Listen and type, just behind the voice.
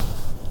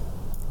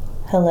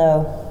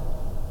Hello.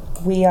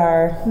 We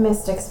are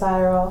Mystic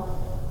Spiral.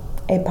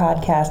 a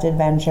podcast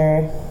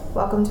adventure.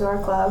 Welcome to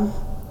our club.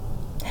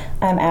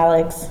 I'm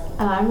Alex.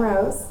 And I'm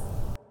Rose.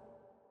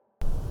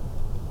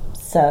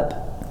 Sup.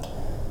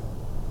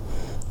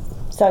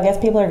 So I guess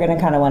people are going to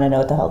kind of want to know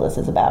what the hell this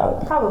is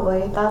about.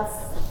 Probably.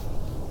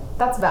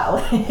 That's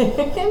valid.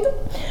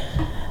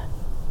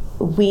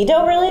 We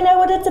don't really know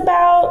what it's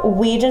about.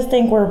 We just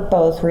think we're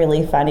both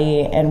really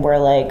funny and we're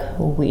like,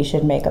 we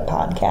should make a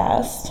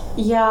podcast.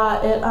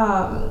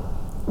 Yeah,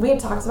 we had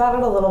talked about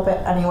it a little bit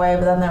anyway,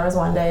 but then there was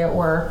one day at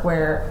work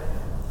where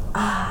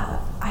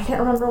I can't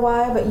remember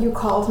why, but you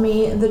called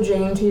me the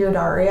Jane to your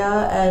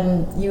Daria,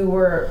 and you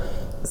were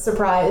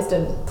surprised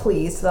and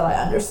pleased that I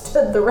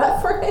understood the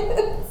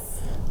reference.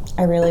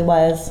 I really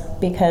was,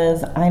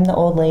 because I'm the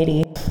old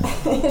lady.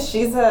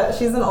 She's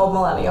an old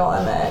millennial,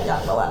 I'm a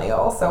young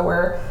millennial, so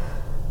we're,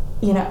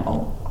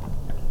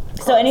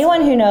 So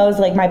anyone who knows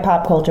like my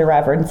pop culture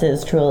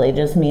references truly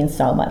just means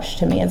so much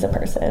to me as a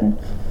person.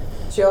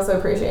 She also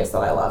appreciates that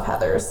I love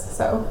Heathers,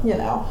 so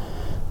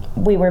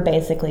We were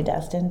basically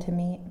destined to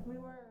meet.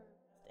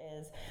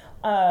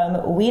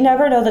 We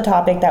never know the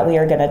topic that we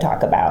are going to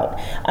talk about.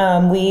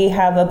 We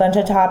have a bunch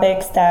of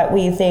topics that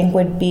we think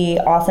would be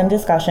awesome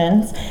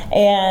discussions,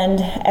 and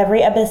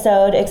every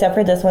episode, except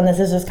for this one, this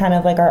is just kind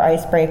of like our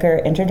icebreaker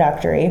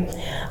introductory.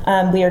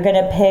 We are going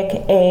to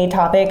pick a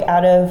topic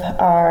out of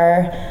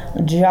our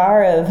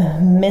jar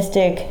of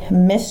mystic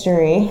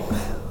mystery.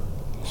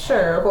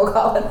 Sure, we'll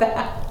call it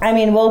that. I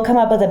mean, we'll come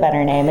up with a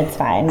better name. It's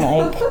fine.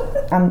 Like,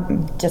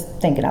 I'm just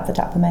thinking off the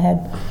top of my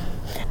head.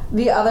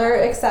 The other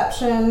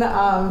exception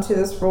to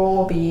this rule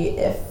will be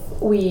if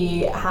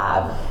we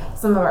have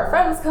some of our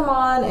friends come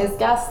on as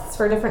guests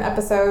for different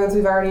episodes.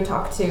 We've already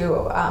talked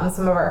to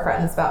some of our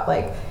friends about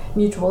like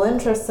mutual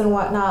interests and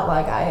whatnot.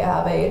 Like I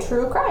have a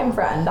true crime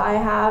friend. I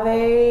have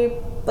a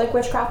like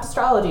witchcraft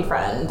astrology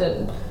friend,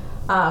 and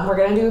we're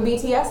gonna do a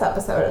BTS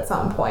episode at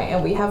some point,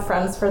 and we have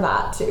friends for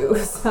that too.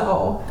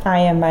 So I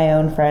am my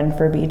own friend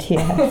for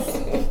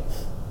BTS.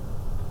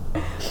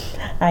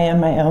 I am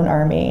my own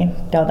army.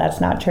 No,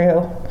 that's not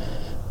true.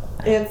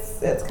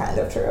 It's kind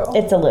of true.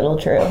 It's a little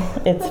true.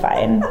 It's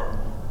fine.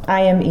 I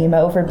am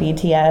emo for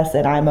BTS,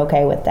 and I'm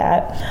okay with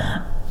that.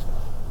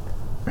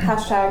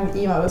 Hashtag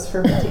emos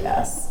for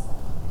BTS.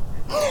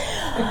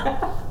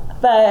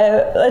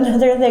 But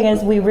another thing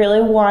is we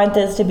really want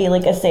this to be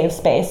like a safe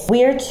space.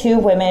 We are two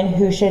women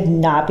who should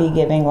not be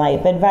giving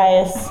life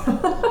advice,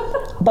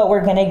 but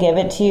we're going to give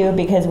it to you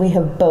because we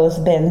have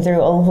both been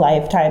through a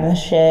lifetime of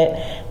shit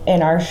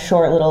in our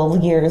short little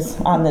years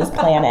on this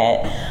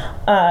planet.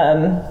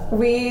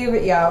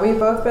 We've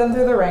both been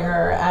through the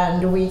ringer,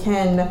 and we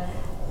can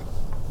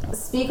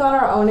speak on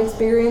our own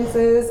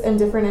experiences and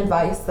different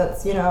advice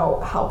that's,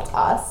 helped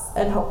us,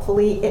 and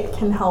hopefully it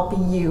can help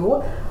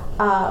you.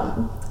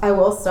 I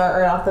will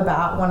start right off the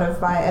bat.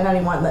 And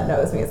anyone that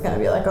knows me is going to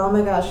be like, oh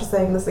my gosh, she's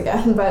saying this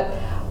again. But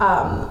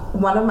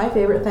one of my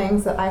favorite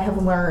things that I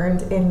have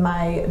learned in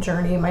my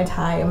journey, my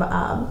time,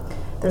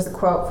 there's a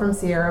quote from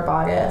Sierra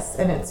Boggess,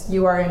 and it's,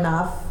 "You are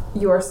enough.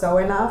 You are so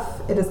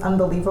enough. It is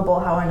unbelievable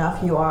how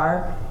enough you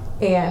are."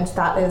 And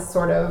that is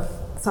sort of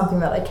something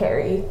that I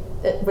carry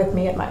with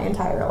me in my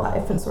entire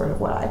life and sort of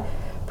what I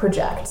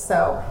project.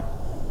 So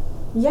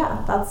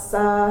yeah, that's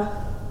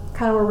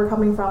kind of where we're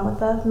coming from with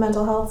the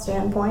mental health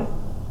standpoint.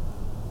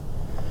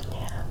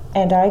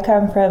 And I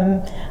come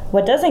from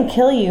what doesn't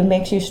kill you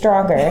makes you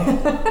stronger.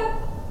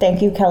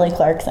 Thank you, Kelly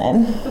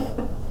Clarkson.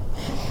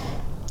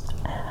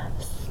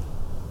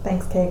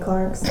 Thanks, Kay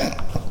Clarkson.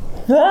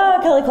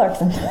 Kelly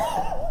Clarkson.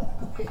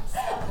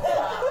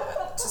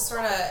 To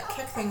sort of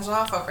kick things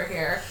off over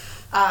here,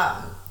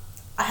 I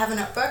have a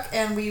notebook,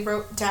 and we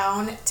wrote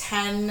down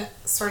 10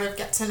 sort of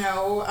get to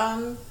know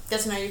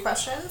you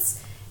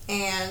questions,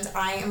 and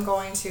I am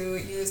going to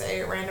use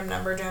a random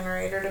number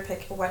generator to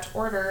pick what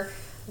order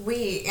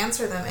we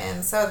answer them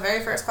in. So the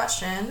very first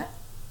question,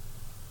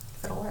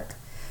 if it'll work,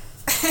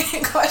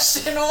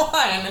 question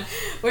 1,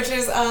 which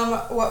is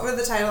what would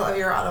the title of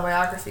your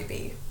autobiography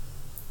be?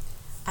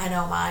 I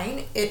know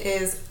mine. It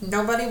is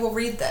 "Nobody Will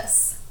Read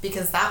This,"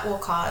 because that will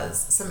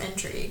cause some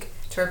intrigue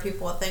to where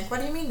people will think,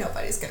 what do you mean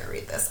nobody's going to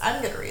read this?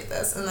 I'm going to read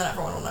this, and then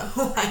everyone will know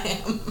who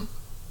I am.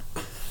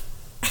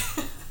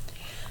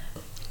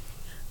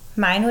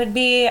 Mine would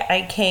be,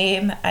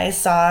 I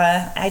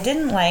saw, I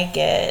didn't like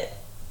it,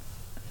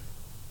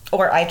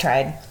 or I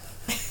tried.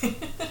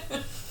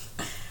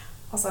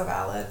 Also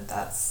valid.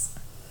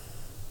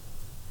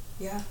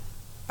 Yeah.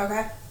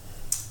 Okay.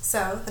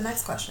 So, the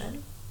next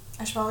question.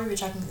 I should probably be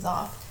checking these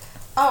off.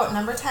 Oh,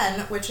 number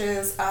 10, which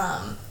is,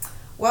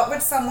 what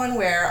would someone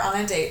wear on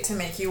a date to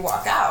make you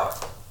walk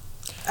out?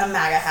 A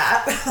MAGA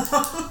hat.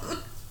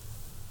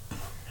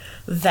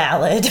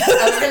 Valid.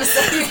 I was going to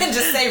say, you can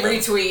just say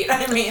retweet.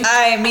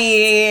 I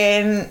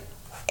mean,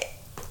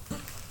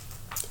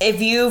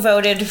 if you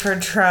voted for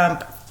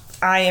Trump,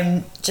 I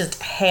am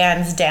just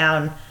hands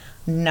down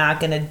not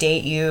going to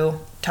date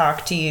you,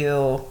 talk to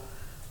you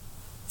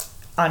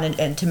on an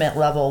intimate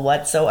level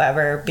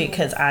whatsoever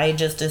because I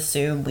just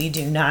assume we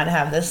do not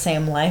have the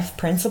same life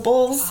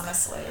principles.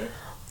 Honestly.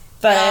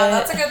 But yeah,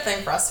 that's a good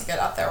thing for us to get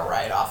out there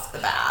right off the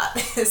bat,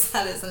 is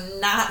that is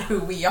not who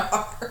we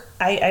are.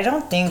 I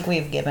don't think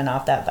we've given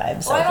off that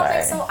vibe so far. Well, I don't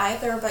think so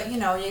either, but you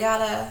know, you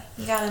gotta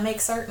make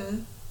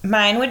certain.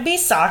 Mine would be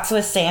socks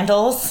with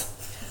sandals.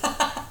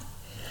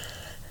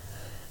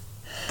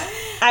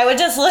 I would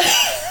just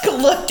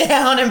look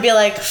down and be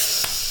like,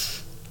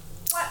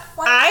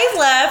 I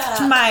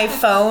left my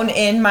phone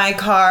in my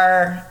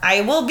car. I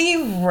will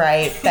be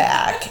right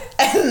back.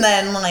 And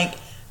then, like,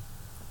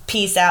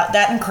 peace out.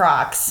 That and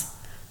Crocs.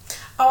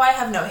 Oh, I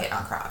have no hate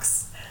on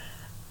Crocs.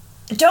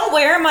 Don't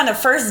wear them on a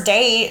first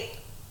date.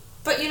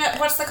 But you know,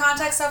 what's the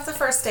context of the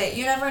first date?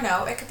 You never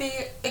know. It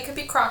could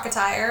be Croc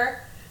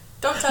attire.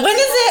 Don't touch. When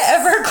is it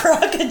ever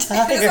Croc attire? It's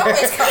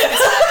always Croc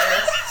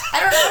attire. I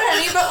don't know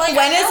any, but like.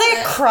 When is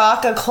it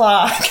Croc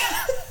o'clock?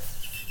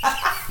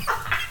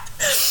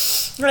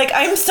 Like,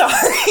 I'm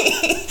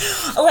sorry.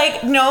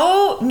 Like,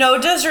 no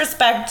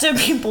disrespect to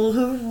people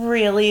who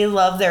really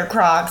love their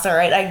Crocs, all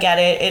right? I get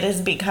it. It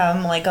has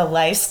become, like, a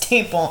life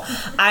staple.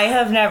 I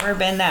have never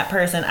been that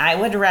person. I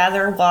would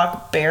rather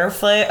walk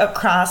barefoot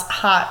across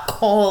hot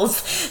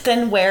coals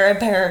than wear a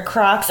pair of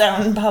Crocs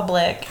out in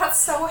public.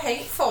 That's so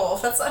hateful.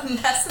 That's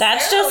unnecessary.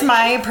 That's just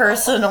my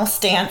personal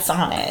stance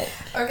on it.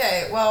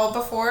 Okay, well,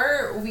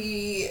 before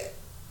we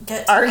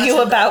get argue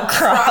about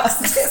Crocs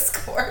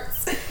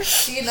discourse.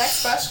 See,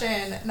 next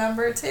question,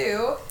 number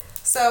 2.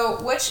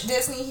 So, which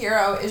Disney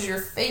hero is your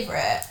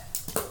favorite?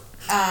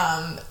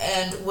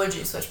 And would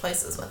you switch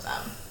places with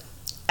them?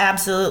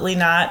 Absolutely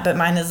not, but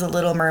mine is The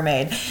Little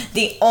Mermaid.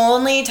 The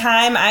only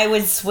time I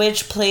would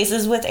switch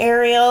places with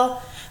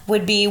Ariel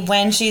would be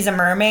when she's a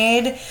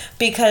mermaid,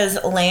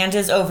 because land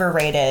is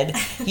overrated.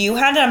 You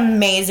had an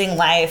amazing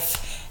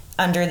life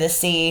under the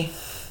sea,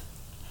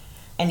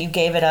 and you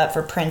gave it up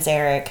for Prince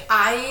Eric.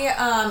 I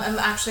am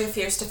actually a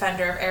fierce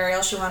defender of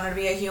Ariel. She wanted to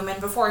be a human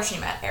before she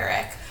met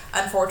Eric.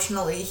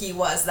 Unfortunately, he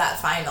was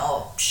that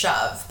final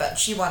shove, but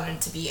she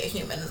wanted to be a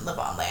human and live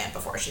on land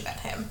before she met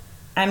him.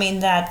 I mean,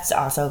 that's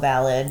also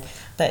valid,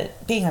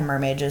 but being a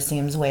mermaid just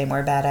seems way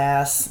more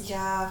badass.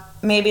 Yeah.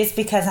 Maybe it's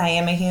because I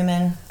am a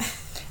human,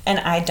 and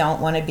I don't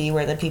want to be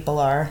where the people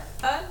are.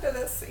 Under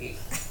the sea.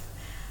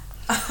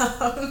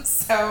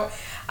 So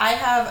I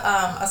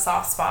have a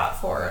soft spot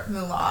for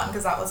Mulan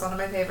because that was one of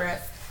my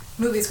favorite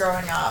movies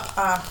growing up.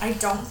 I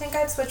don't think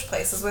I'd switch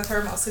places with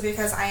her, mostly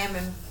because I am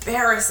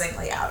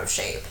embarrassingly out of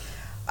shape.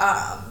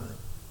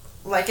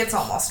 Like, it's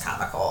almost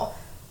comical.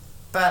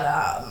 But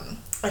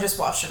I just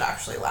watched it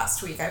actually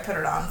last week. I put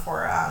it on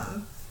for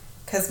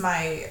because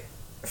my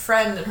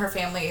friend and her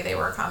family, they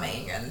were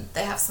coming, and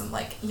they have some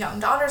like young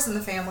daughters in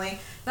the family,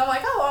 and I'm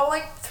like, oh, I'll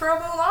like throw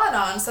Mulan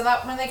on so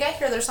that when they get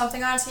here there's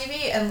something on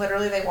TV. And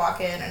literally they walk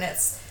in and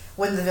it's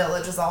when the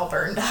village is all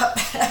burned up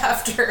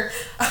after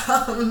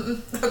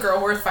the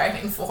girl we're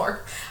fighting for.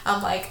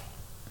 I'm like,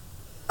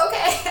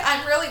 okay,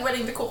 I'm really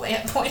winning the cool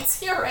aunt points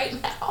here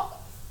right now.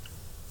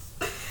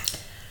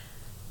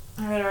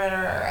 All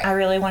right. I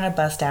really want to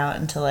bust out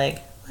into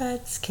like,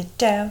 let's get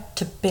down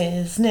to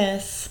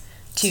business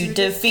to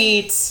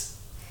defeat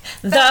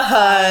the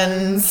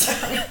Huns.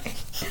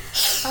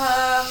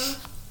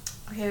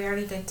 Okay, we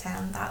already did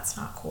 10. That's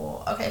not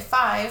cool. Okay,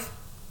 5,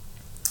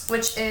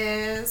 which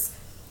is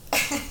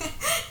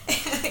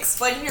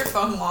explain your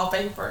phone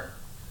wallpaper.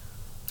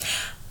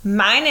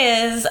 Mine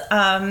is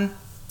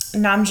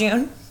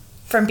Namjoon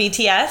from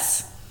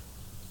BTS.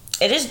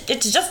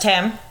 It's just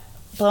him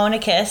blowing a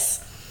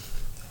kiss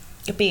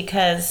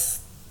because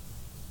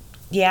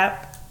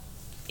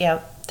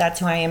that's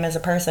who I am as a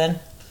person.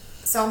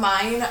 So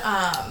mine,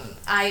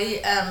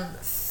 I am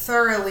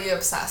thoroughly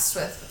obsessed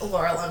with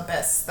Lore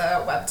Olympus, the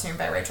webtoon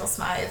by Rachel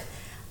Smythe,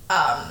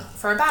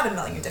 for about a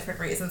million different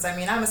reasons. I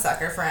mean, I'm a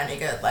sucker for any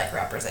good like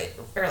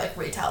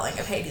retelling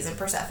of Hades and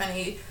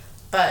Persephone,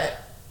 but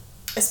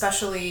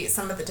especially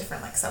some of the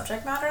different like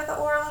subject matter that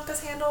Lore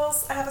Olympus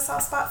handles, I have a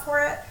soft spot for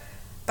it.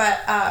 But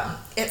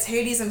it's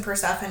Hades and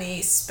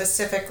Persephone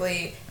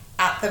specifically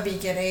at the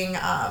beginning,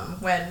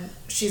 when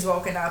she's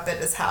woken up at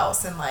his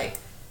house and like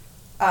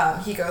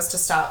he goes to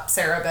stop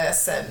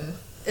Cerberus and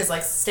is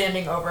like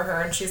standing over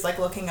her and she's like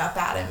looking up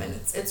at him, and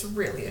it's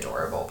really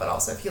adorable. But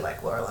also, if you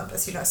like Lore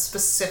Olympus, you know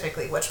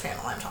specifically which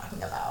panel I'm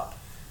talking about.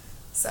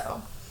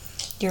 So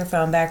your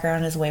phone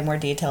background is way more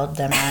detailed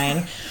than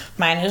mine.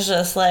 Mine is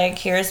just like,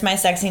 here's my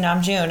sexy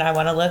Namjoon. I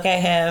want to look at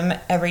him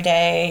every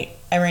day,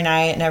 every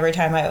night, and every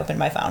time I open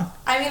my phone.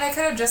 I mean, I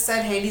could have just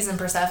said Hades and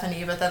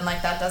Persephone, but then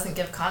like that doesn't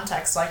give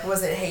context. Like,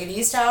 was it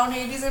Hades Town,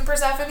 Hades and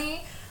Persephone?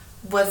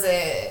 Was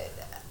it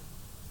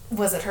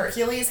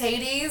Hercules,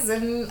 Hades,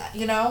 and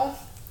you know?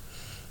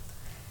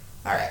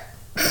 All right.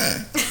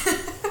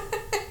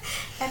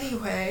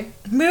 Anyway.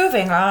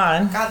 Moving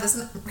on. God, this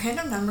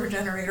random number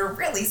generator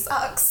really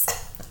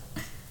sucks.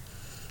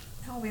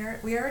 No,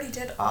 we already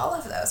did all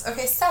of those.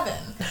 Okay, 7.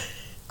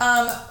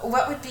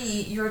 What would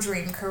be your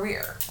dream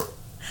career?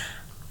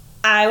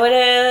 I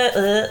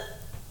would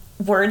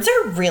Words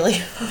are really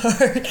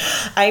hard.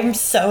 I'm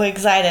so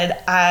excited.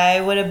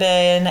 I would have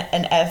been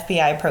an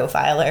FBI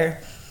profiler.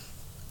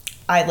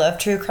 I love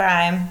true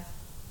crime.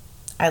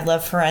 I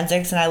love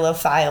forensics, and I love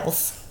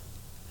files.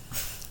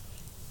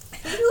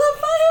 You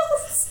love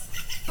files?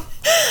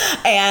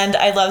 And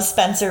I love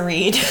Spencer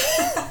Reed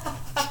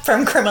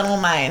from Criminal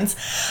Minds.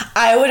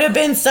 I would have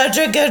been such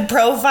a good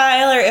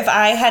profiler if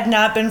I had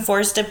not been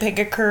forced to pick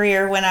a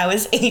career when I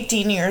was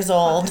 18 years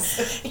old.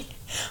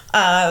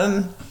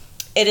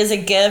 It is a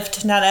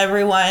gift. Not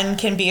everyone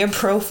can be a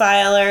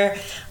profiler.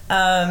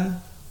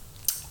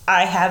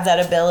 I have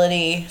that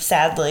ability,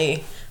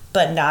 sadly,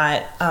 but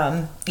not,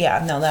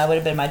 that would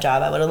have been my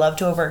job. I would have loved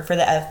to have worked for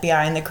the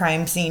FBI and the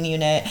crime scene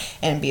unit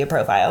and be a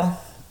profiler.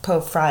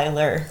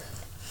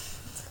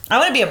 I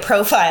want to be a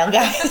profile,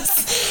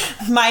 guys.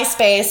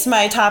 MySpace,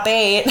 my top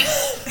 8.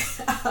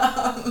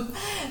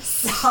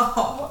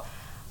 So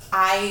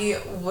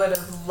I would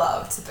have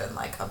loved to have been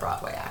like a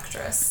Broadway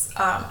actress.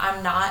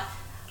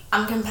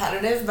 I'm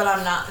competitive, but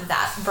I'm not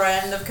that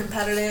brand of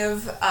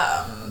competitive.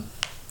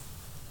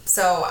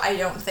 So I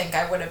don't think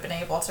I would have been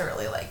able to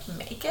really like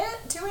make it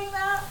doing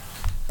that.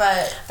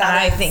 But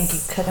I think you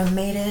could have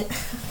made it.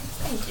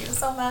 Thank you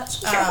so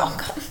much. You're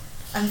welcome.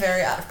 I'm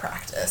very out of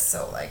practice,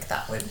 so like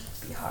that would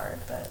be hard.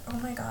 But oh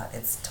my god,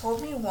 it's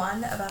told me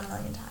 1 about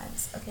 1,000,000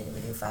 times. Okay, did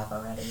we do 5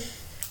 already?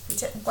 We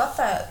did. What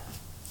the?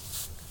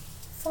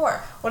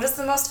 4. What is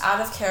the most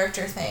out of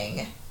character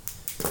thing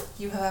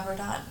you have ever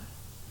done?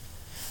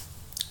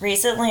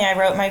 Recently, I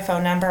wrote my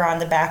phone number on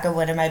the back of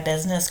one of my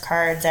business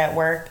cards at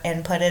work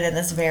and put it in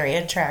this very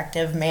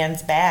attractive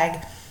man's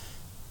bag.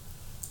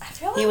 I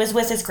feel like He was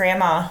with his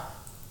grandma.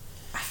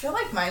 I feel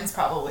like mine's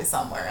probably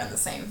somewhere in the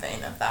same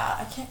vein of that.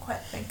 I can't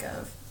quite think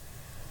of.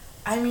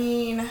 I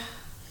mean,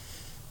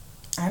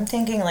 I'm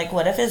thinking, like,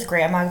 what if his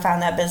grandma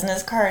found that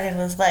business card and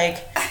was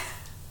like,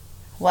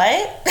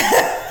 what?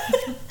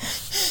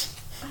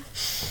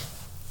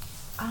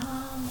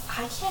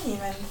 I can't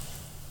even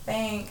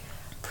think.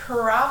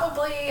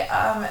 Probably,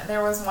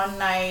 there was one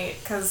night,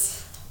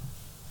 because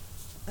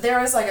there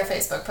was like a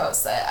Facebook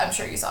post that I'm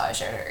sure you saw, I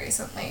shared it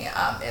recently.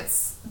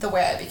 It's the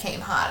way I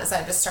became hot is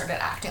I just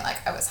started acting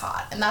like I was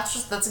hot. And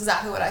that's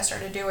exactly what I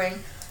started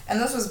doing. And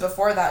this was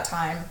before that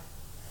time.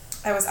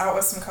 I was out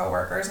with some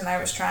coworkers and I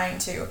was trying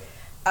to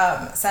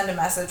send a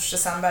message to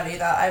somebody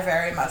that I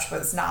very much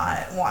was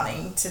not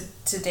wanting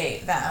to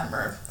date them,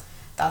 or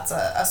that's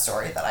a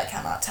story that I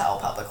cannot tell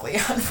publicly,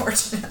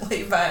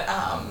 unfortunately. But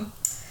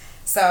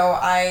so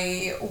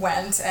I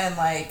went and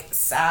like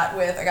sat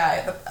with a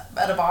guy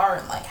at a bar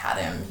and like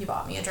he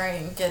bought me a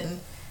drink, and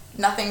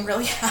nothing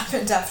really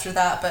happened after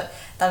that. But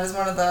that is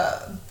one of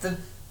the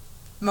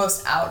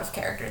most out of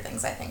character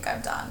things I think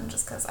I've done,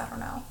 just because I don't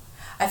know.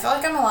 I feel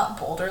like I'm a lot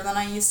bolder than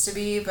I used to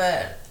be,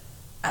 but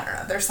I don't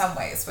know. There's some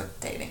ways with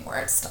dating where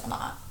it's still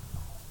not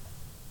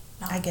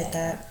I get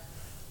there. that.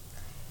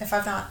 If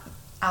I've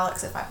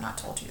not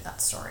told you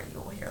that story,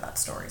 you will hear that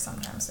story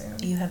sometime soon.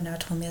 You have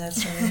not told me that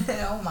story.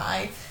 Oh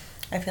my.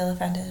 I feel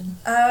offended.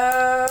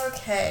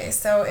 Okay,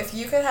 so if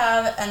you could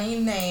have any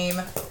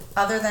name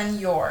other than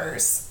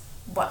yours,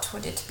 what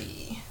would it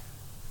be?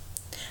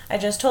 I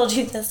just told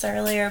you this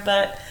earlier,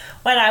 but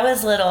when I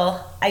was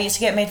little, I used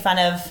to get made fun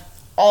of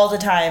all the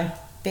time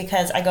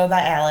because I go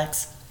by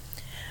Alex,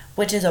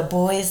 which is a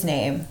boy's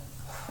name.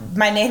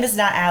 My name is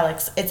not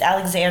Alex, it's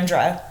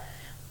Alexandra.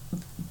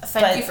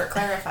 Thank you for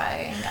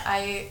clarifying.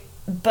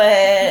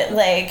 But,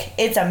 like,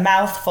 it's a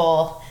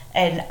mouthful,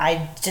 and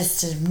I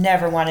just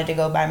never wanted to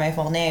go by my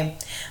full name.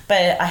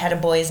 But I had a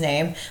boy's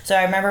name. So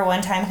I remember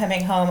one time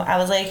coming home, I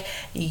was like,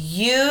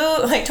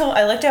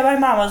 I looked at my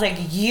mom, I was like,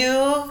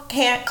 you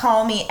can't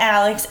call me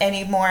Alex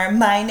anymore.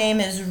 My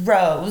name is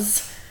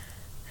Rose.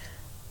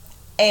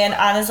 And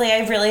honestly,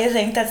 I really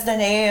think that's the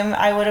name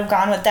I would have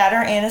gone with, that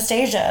or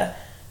Anastasia.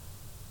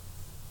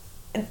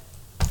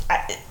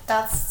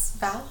 That's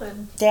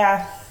valid.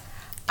 Yeah.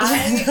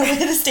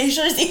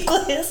 Anastasia is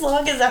equally as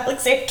long as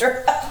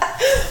Alexandra.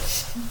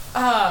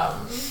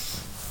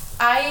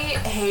 I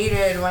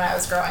hated when I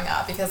was growing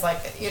up because,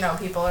 like, you know,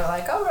 people are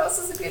like, oh, Rose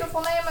is a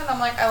beautiful name, and I'm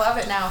like, I love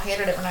it now.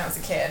 Hated it when I was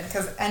a kid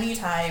because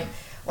anytime,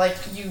 like,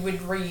 you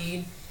would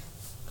read,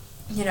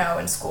 you know,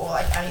 in school,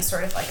 like, any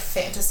sort of, like,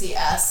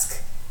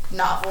 fantasy-esque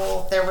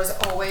novel, there was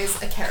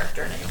always a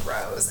character named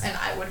Rose, and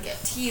I would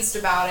get teased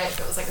about it if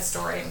it was, like, a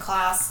story in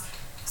class.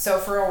 So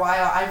for a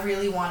while, I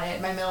really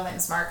wanted, my middle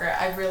name's Margaret,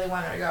 I really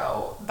wanted to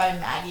go by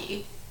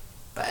Maggie,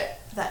 but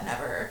that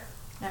never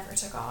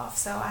took off.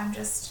 So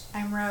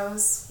I'm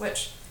Rose,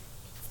 which,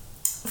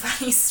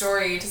 funny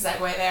story to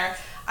segue there,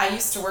 I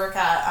used to work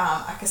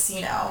at a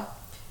casino,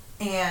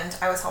 and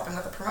I was helping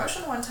with a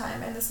promotion one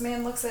time, and this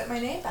man looks at my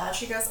name badge,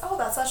 he goes, oh,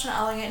 that's such an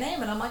elegant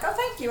name, and I'm like, oh,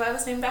 thank you, I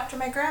was named after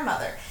my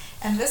grandmother.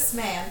 And this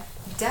man,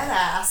 dead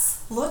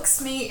ass, looks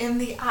me in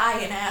the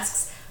eye and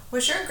asks,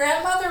 was your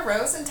grandmother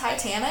Rose in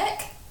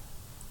Titanic?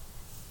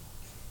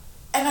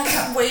 And I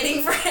kept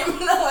waiting for him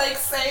to, like,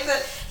 say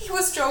that he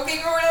was joking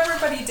or whatever,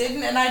 but he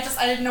didn't, and I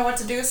didn't know what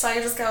to do, so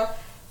I just go,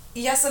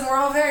 yes, and we're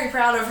all very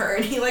proud of her,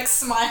 and he, like,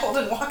 smiled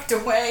and walked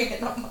away,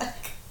 and I'm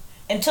like...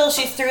 until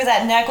she threw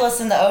that necklace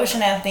in the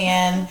ocean at the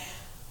end.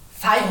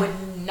 I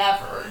would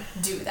never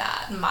do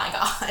that. My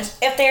God.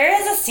 If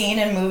there is a scene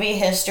in movie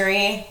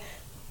history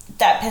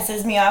that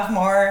pisses me off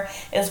more,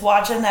 is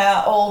watching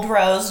that old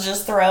Rose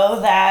just throw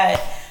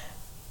that,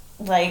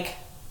 like,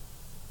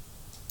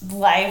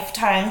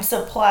 lifetime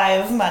supply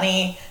of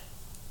money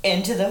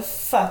into the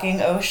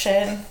fucking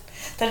ocean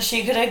that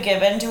she could have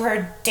given to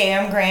her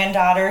damn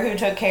granddaughter who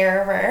took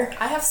care of her.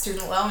 I have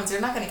student loans.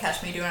 You're not going to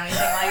catch me doing anything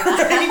like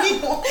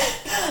that.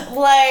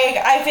 Like,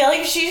 I feel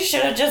like she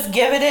should have just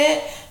given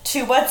it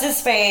to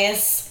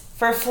what's-his-face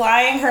for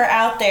flying her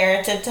out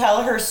there to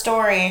tell her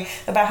story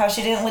about how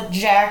she didn't let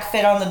Jack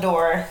fit on the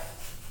door.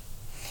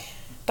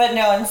 But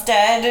no,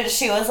 instead,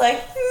 she was like,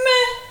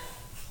 meh.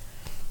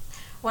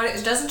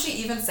 What, doesn't she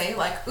even say,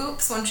 like,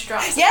 oops when she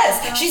drops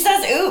Yes, down? she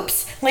says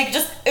oops. Like,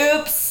 just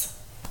oops.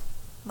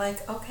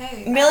 Like,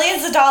 okay.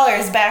 Millions of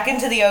dollars back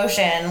into the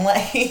ocean.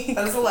 Like,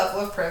 That is a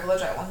level of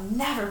privilege I will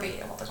never be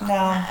able to no.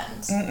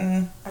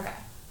 comprehend. Okay.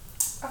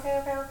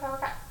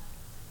 Okay.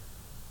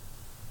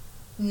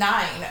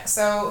 9.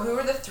 So, who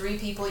are the 3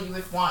 people you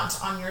would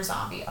want on your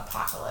zombie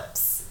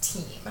apocalypse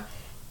team?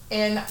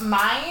 In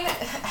mine,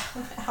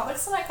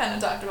 Alex and I kind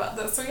of talked about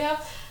this. We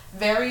have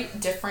very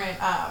different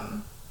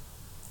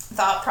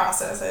thought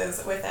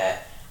processes with it.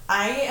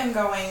 I am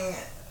going,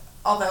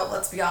 although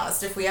let's be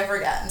honest, if we ever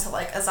get into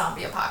like a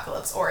zombie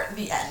apocalypse or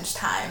the end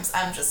times,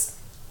 I'm just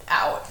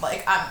out.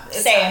 Like,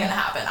 it's Same. not gonna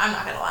happen. I'm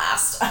not gonna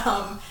last.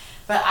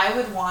 But I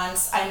would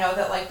want, I know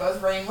that like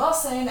both Rainn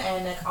Wilson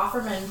and Nick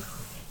Offerman,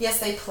 yes,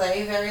 they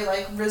play very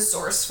like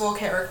resourceful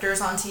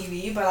characters on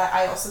TV, but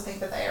I also think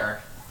that they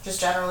are just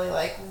generally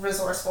like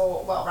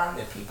resourceful,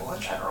 well-rounded people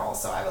in general.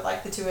 So I would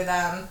like the 2 of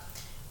them.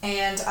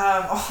 And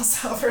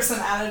also for some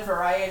added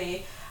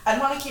variety, I'd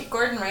want to keep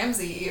Gordon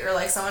Ramsay or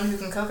like someone who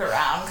can cook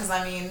around, because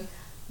I mean,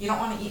 you don't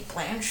want to eat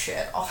bland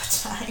shit all the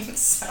time.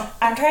 So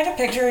I'm trying to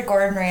picture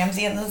Gordon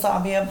Ramsay in the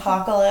zombie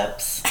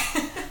apocalypse.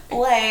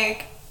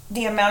 Like,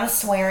 the amount of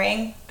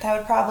swearing that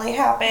would probably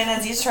happen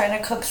as he's trying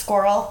to cook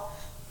squirrel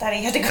that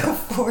he had to go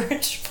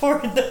forage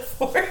for in the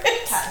forest.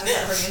 Katniss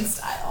Everdeen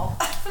style.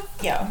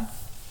 Yeah.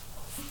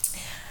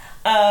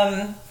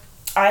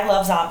 I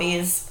love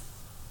zombies.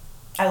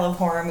 I love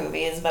horror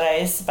movies, but I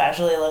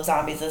especially love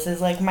zombies. This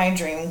is like my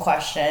dream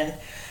question.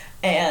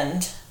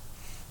 And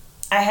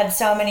I had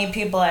so many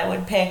people I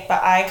would pick,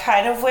 but I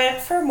kind of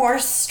went for more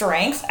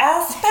strength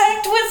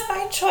aspect with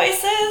my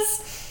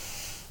choices.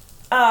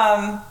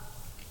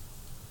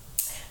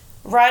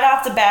 Right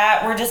off the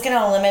bat, we're just going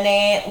to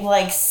eliminate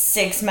like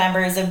 6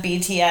 members of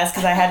BTS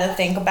because I had to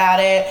think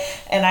about it.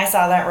 And I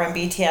saw that Run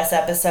BTS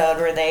episode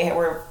where they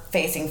were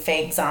facing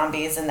fake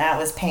zombies, and that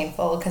was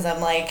painful because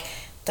I'm like,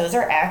 those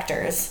are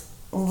actors.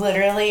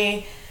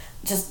 Literally,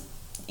 just,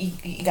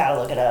 you gotta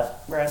look it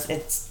up, Rose.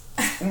 It's,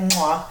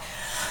 mwah.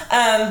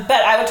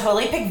 But I would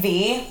totally pick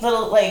V,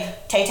 little,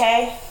 like,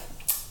 Tay-Tay.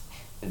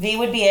 V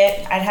would be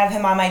it. I'd have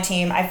him on my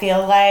team. I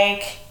feel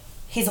like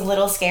he's a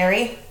little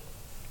scary,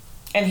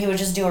 and he would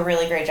just do a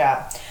really great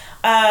job.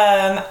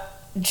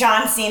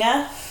 John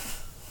Cena.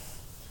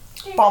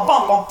 Bum,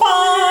 bum, bum,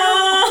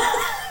 bum.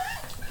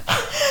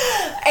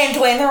 And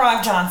Dwayne The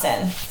Rock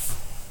Johnson.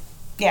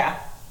 Yeah.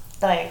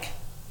 Like,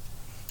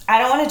 I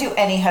don't want to do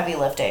any heavy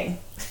lifting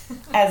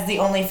as the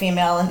only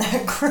female in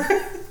that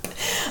group.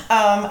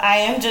 I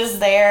am just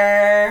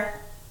there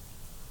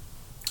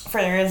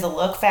for there is a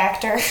look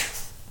factor.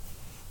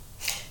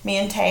 Me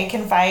and Tay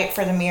can fight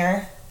for the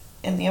mirror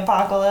in the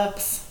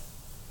apocalypse.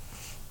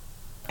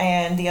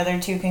 And the other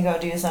 2 can go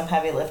do some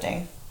heavy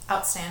lifting.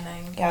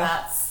 Outstanding. Yeah.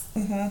 That's...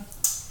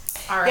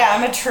 Mm-hmm. All right. Yeah,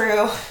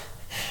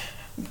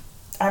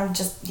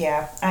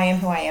 I am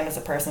who I am as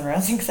a person,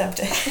 Rose, accept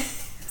it.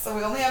 So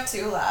we only have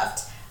 2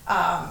 left.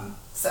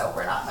 So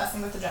we're not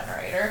messing with the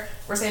generator.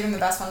 We're saving the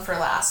best one for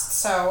last.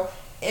 So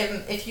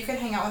if you could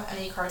hang out with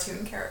any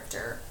cartoon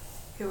character,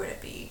 who would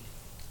it be?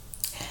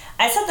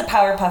 I said the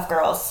Powerpuff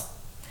Girls.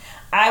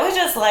 I would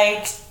just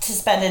like to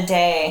spend a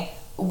day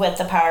with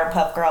the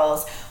Powerpuff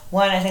Girls.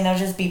 One, I think that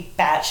would just be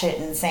batshit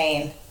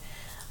insane.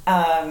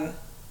 And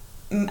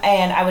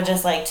I would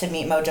just like to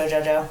meet Mojo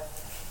Jojo.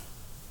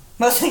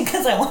 Mostly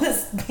because I want to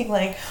be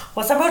like,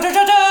 what's up, Mojo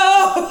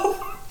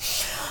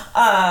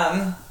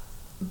Jojo?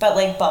 But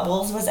like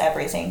Bubbles was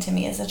everything to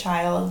me as a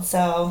child,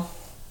 so.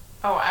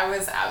 Oh, I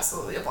was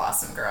absolutely a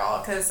Blossom girl,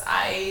 because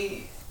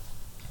I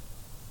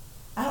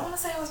don't want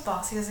to say I was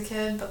bossy as a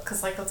kid, but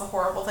because like that's a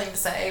horrible thing to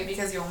say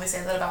because you only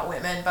say that about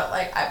women, but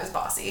like I was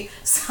bossy.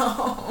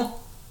 So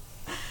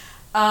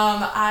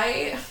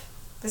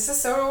this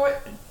is so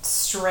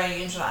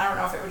strange, and I don't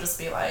know if it would just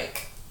be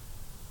like,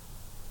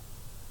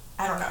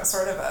 I don't know,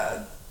 sort of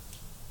a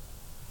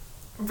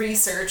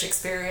research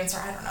experience, or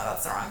I don't know,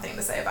 that's the wrong thing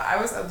to say, but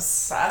I was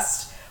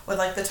obsessed with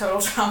like the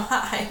Total Drama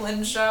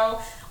Island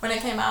show when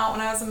it came out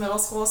when I was in middle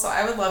school, so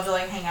I would love to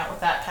like hang out with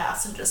that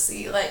cast and just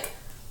see like,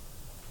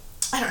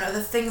 I don't know,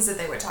 the things that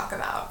they would talk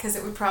about, because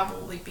it would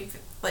probably be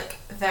like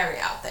very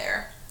out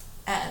there,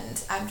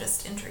 and I'm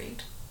just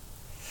intrigued.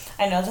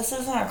 I know this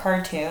isn't a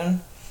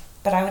cartoon,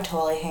 but I would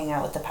totally hang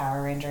out with the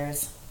Power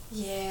Rangers.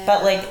 Yeah.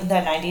 But like the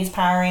 90s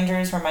Power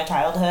Rangers from my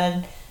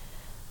childhood,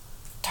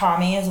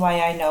 Tommy is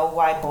why I know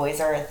why boys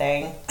are a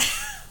thing.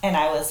 And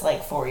I was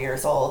like 4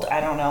 years old.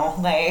 I don't know.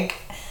 Like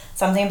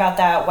something about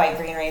that white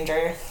Green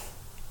Ranger.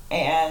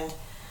 And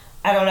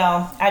I don't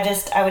know.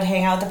 I would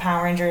hang out with the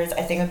Power Rangers.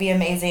 I think it would be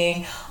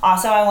amazing.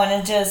 Also, I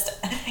want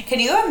to can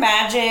you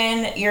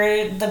imagine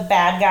you're the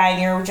bad guy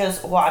and you're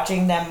just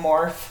watching them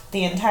morph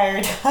the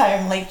entire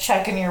time, like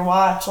checking your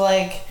watch,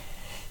 like,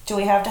 do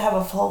we have to have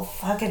a full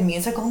fucking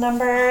musical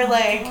number?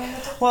 Like,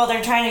 while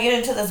they're trying to get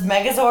into this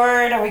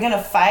Megazord, are we going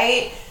to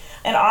fight?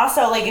 And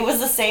also, like, it was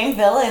the same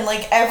villain,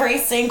 like, every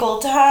single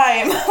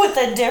time with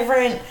a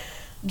different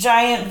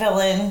giant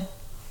villain.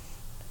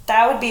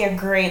 That would be a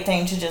great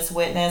thing to just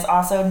witness.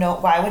 Also, no,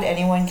 why would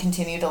anyone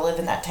continue to live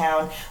in that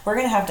town? We're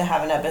going to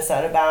have an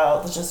episode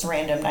about just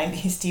random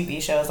 90s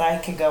TV shows. I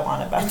could go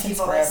on about this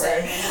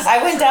forever.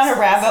 I went down a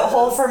rabbit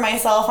hole for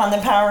myself on the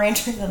Power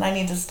Rangers and I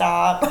need to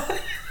stop.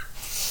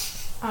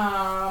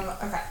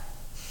 Okay.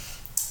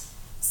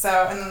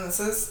 So, and then this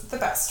is the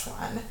best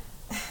one.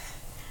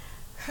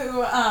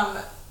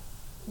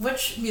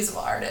 Which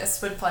musical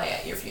artist would play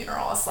at your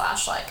funeral /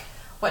 like,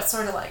 what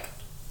sort of, like,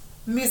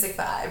 music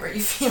vibe are you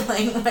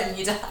feeling when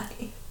you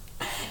die?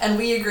 And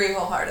we agree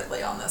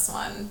wholeheartedly on this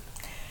one.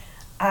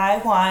 I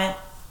want,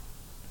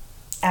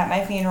 at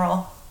my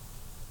funeral,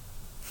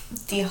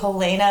 the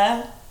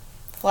Helena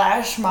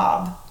Flash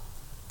Mob.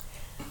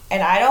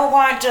 And I don't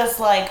want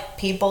just, like,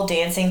 people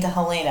dancing to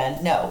Helena.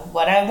 No.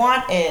 What I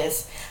want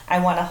is, I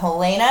want a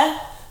Helena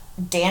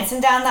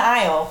dancing down the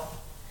aisle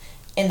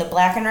in the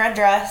black and red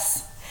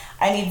dress.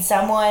 I need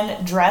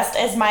someone dressed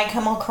as My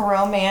Chemical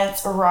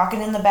Romance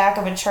rocking in the back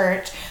of a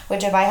church,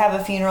 which if I have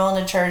a funeral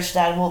in a church,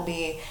 that will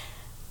be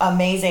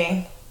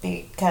amazing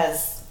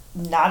because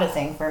not a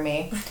thing for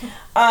me.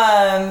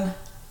 And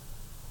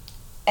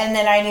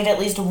then I need at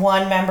least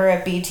one member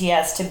of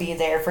BTS to be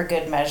there for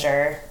good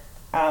measure.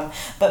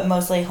 But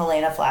mostly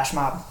Helena Flash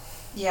Mob.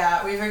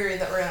 Yeah, we've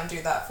agreed that we're going to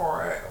do that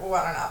for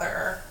one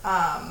another.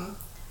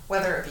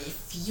 Whether it be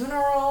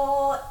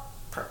funeral,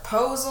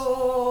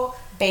 proposal,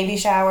 baby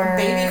shower,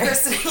 baby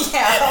christening,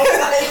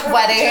 yeah,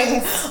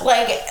 wedding.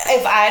 Like,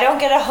 if I don't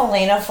get a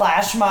Helena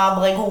Flash Mob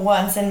like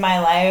once in my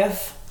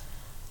life,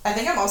 I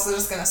think I'm also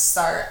just gonna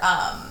start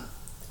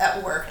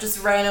at work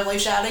just randomly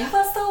shouting,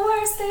 "What's the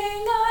worst thing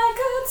I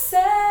could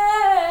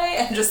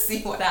say?" and just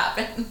see what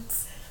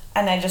happens.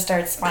 And I just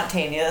start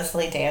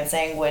spontaneously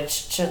dancing, which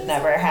should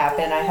never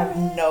happen. I have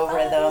no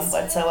rhythm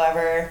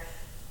whatsoever.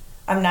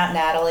 I'm not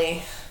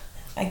Natalie.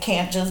 I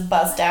can't just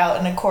bust out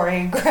in a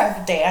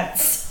choreographed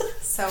dance.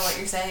 So what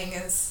you're saying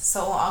is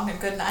so long and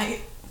good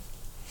night?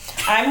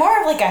 I'm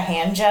more of like a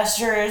hand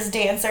gestures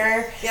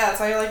dancer. Yeah,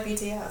 that's why you like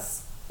BTS.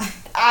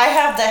 I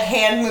have the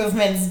hand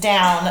movements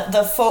down.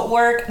 The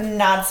footwork,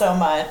 not so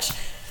much.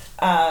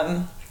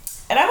 And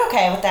I'm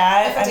okay with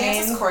that. If a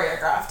dance is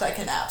choreographed, I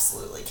can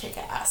absolutely kick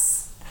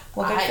ass.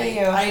 Well, good for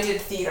you. I did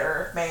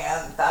theater,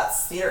 man.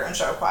 That's theater and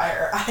show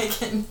choir.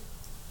 I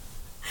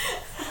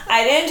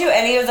didn't do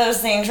any of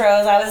those things,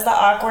 Rose. I was the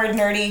awkward,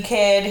 nerdy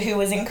kid who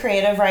was in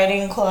creative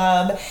writing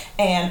club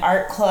and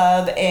art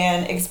club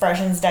and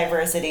expressions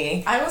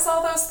diversity. I was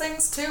all those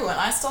things too, and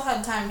I still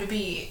had time to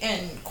be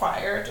in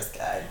choir. Just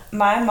good.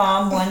 My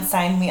mom once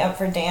signed me up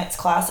for dance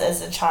class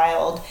as a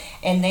child,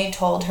 and they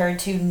told her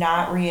to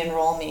not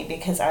re-enroll me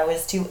because I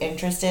was too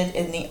interested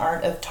in the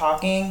art of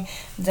talking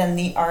than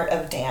the art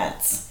of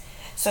dance.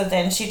 So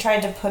then she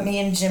tried to put me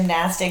in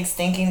gymnastics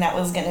thinking that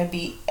was going to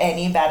be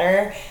any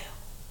better.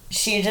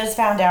 She just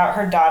found out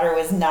her daughter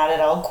was not at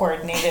all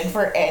coordinated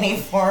for any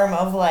form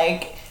of,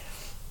 like,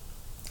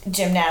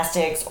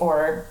 gymnastics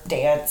or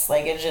dance.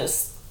 Like, it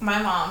just...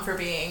 My mom, for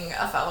being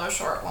a fellow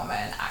short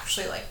woman,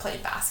 actually, like,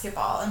 played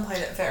basketball and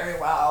played it very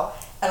well.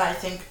 And I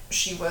think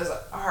she was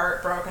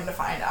heartbroken to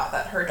find out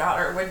that her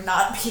daughter would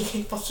not be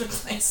able to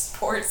play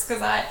sports.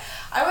 Because I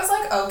was,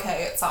 like,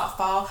 okay at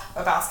softball,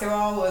 but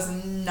basketball was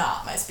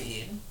not my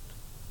speed.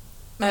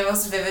 My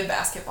most vivid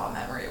basketball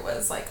memory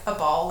was, like, a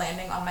ball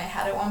landing on my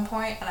head at one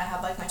point, and I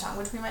had, like, my tongue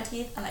between my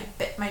teeth, and I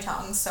bit my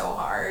tongue so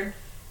hard.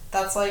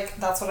 That's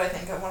what I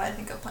think of when I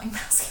think of playing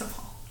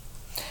basketball.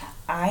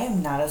 I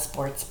am not a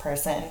sports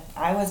person.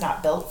 I was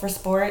not built for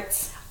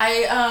sports.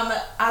 I,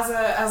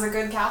 as a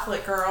good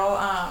Catholic girl,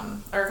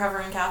 or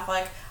recovering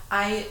Catholic,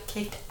 I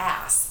kicked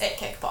ass at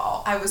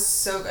kickball. I was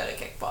so good at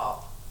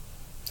kickball.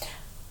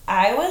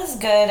 I was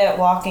good at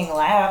walking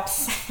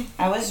laps.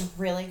 I was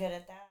really good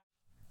at that.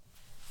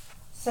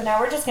 So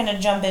now we're just going to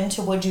jump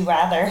into Would You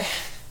Rather.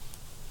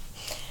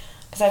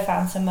 Because I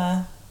found some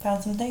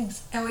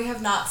things. And we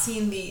have not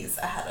seen these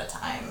ahead of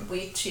time.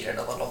 We cheated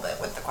a little bit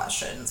with the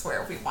questions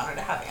where we wanted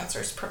to have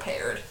answers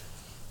prepared.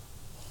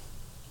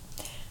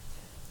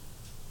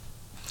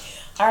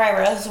 All right,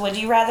 Rose, would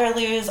you rather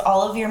lose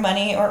all of your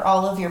money or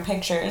all of your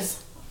pictures?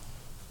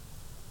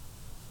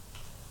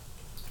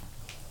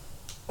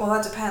 Well,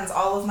 that depends.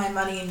 All of my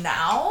money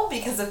now?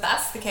 Because if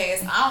that's the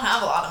case, I don't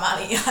have a lot of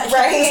money.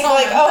 Right?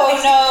 Like,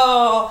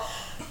 oh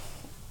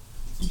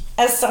no.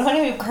 As someone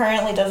who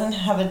currently doesn't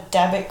have a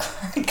debit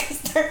card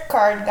because their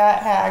card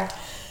got hacked,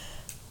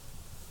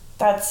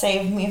 that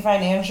saved me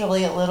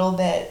financially a little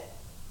bit.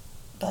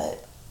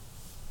 But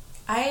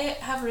I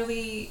have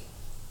really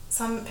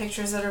some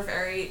pictures that are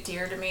very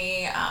dear to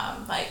me,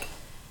 like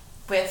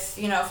with,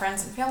 you know,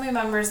 friends and family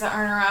members that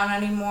aren't around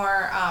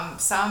anymore.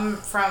 Some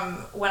from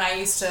when I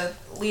used to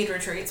lead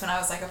retreats when I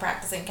was like a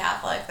practicing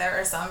Catholic. There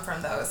are some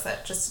from those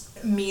that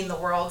just mean the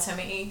world to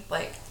me.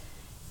 Like,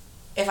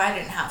 if I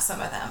didn't have some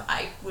of them,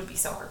 I would be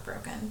so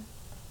heartbroken.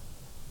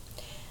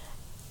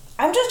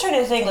 I'm just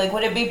trying to think, like,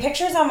 would it be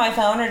pictures on my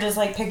phone or just,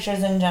 like,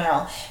 pictures in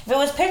general? If it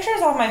was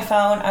pictures on my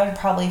phone, I would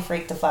probably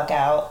freak the fuck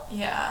out.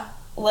 Yeah.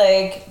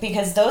 Like,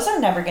 because those are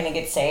never going to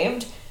get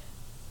saved.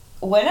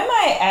 When am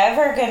I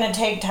ever going to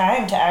take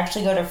time to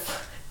actually go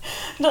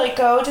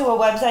to a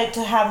website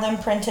to have them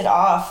printed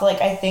off?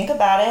 Like, I think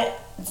about it,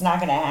 it's not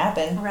going to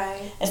happen.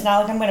 Right. It's not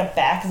like I'm going to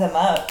back them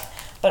up.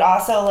 But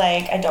also,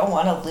 like, I don't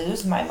want to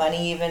lose my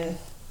money even.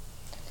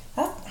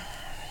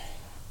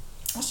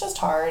 That's just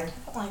hard. I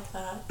don't like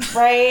that.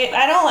 Right?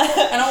 I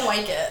don't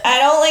like it. I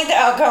don't like the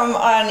outcome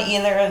on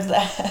either of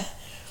that.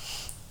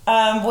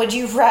 Would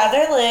you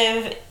rather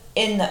live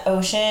in the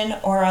ocean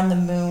or on the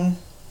moon?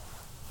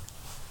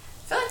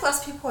 I feel like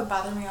less people would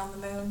bother me on the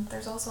moon.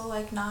 There's also,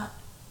 like, not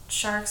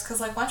sharks, because,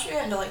 like, once you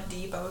get into, like,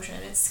 deep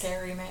ocean, it's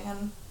scary,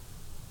 man.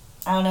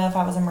 I don't know, if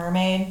I was a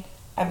mermaid,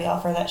 I'd be all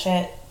for that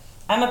shit.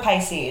 I'm a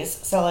Pisces,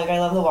 so, like, I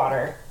love the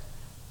water.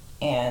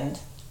 And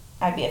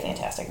I'd be a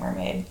fantastic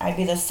mermaid. I'd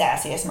be the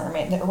sassiest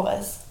mermaid there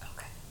was.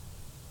 Okay.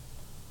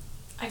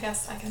 I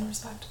guess I can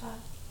respect that.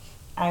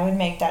 I would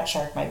make that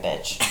shark my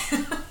bitch.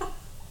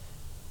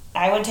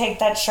 I would take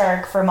that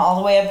shark from all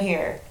the way up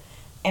here,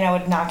 and I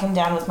would knock him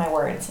down with my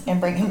words and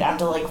bring him down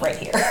to, like, right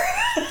here.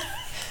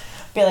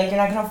 Be like, you're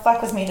not gonna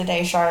fuck with me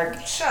today,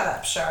 shark. Shut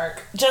up,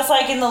 shark. Just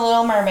like in The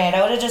Little Mermaid,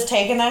 I would have just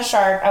taken that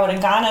shark, I would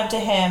have gone up to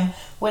him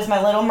with my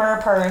little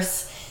mer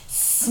purse,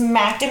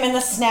 smacked him in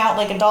the snout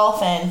like a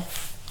dolphin,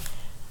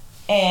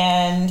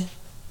 and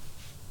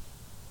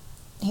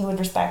he would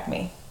respect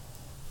me.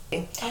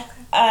 Okay.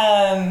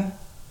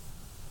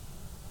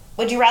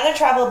 Would you rather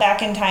travel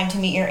back in time to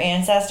meet your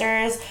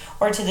ancestors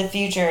or to the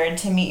future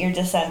to meet your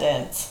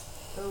descendants?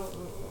 Ooh.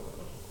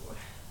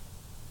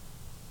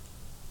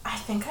 I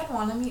think I'd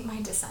want to meet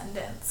my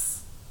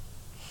descendants.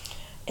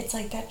 It's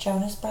like that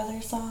Jonas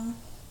Brothers song.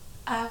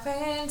 I've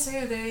been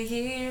to the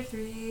year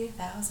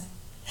 3000.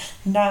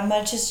 Not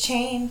much has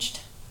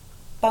changed,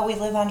 but we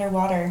live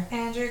underwater.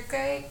 And your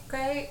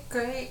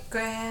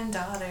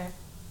great-great-great-granddaughter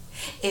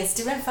is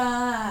doing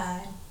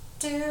fine.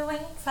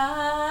 Doing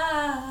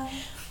fine.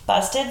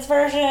 Busted's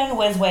version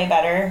was way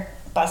better.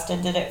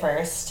 Busted did it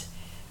first.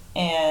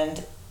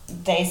 And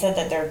they said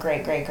that their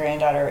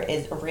great-great-granddaughter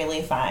is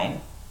really fine.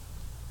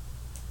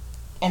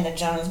 And the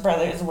Jonas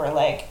Brothers were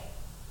like,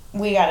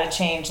 we gotta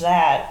change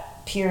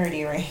that.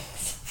 Purity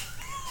rings.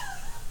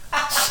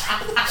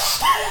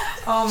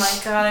 Oh my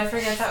god, I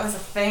forget that was a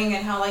thing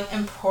and how, like,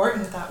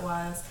 important that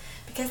was.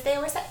 Because they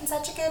were setting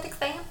such a good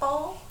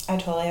example. I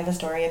totally have a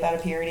story about a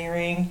purity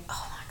ring.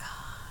 Oh my god.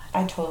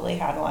 I totally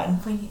had one.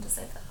 We need to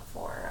save that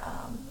for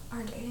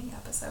our dating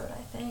episode,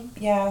 I think.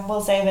 Yeah, we'll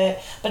save it.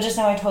 But just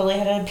know I totally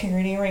had a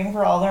purity ring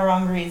for all the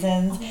wrong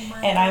reasons. Oh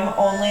my and I'm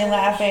only gosh.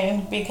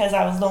 laughing because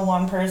I was the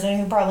one person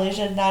who probably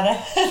should not have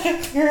had a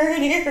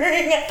purity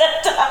ring at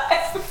that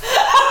time.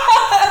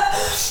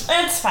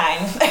 It's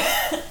fine.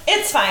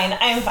 It's fine.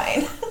 I'm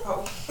fine.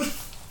 Oh.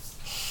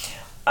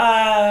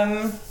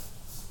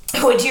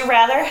 Would you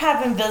rather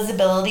have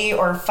invisibility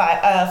or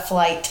flight? I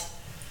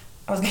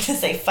was going to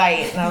say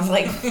fight, and I was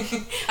like...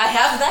 I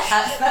have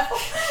that.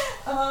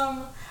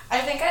 I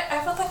think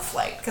I would like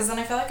flight, because then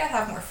I feel like I'd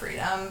have more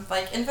freedom.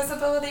 Like,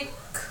 invisibility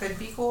could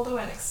be cool to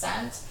an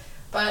extent,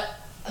 but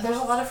there's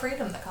a lot of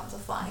freedom that comes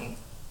with flying.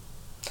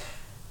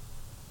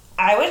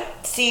 I would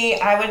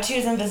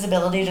choose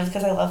invisibility just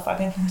because I love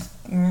fucking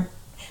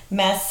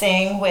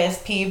messing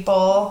with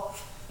people.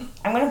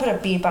 I'm going to put a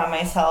beep on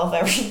myself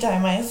every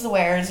time I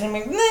swear. It's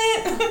going to be...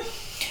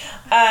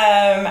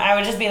 I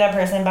would just be that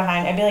person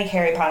behind. I'd be like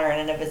Harry Potter in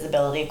an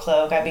invisibility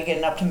cloak. I'd be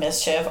getting up to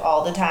mischief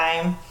all the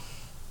time.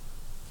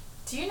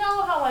 Do you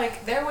know how,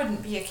 like, there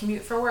wouldn't be a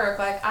commute for work?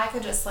 Like, I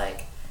could just,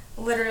 like,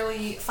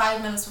 literally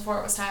 5 minutes before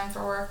it was time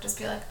for work, just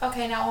be like,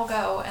 okay, now we'll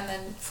go, and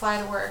then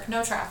fly to work.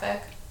 No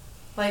traffic.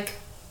 Like...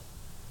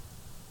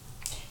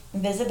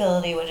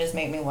 Invisibility would just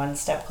make me one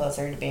step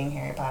closer to being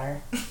Harry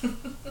Potter.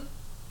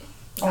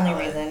 Only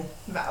reason.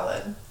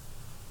 Valid.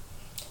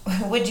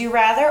 Would you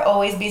rather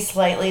always be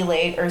slightly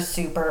late or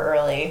super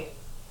early?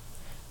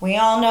 We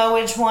all know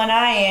which one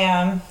I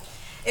am.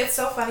 It's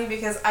so funny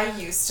because I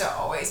used to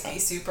always be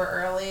super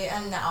early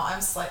and now I'm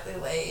slightly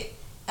late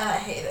and I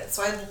hate it.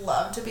 So I'd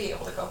love to be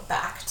able to go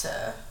back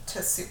to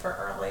super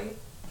early.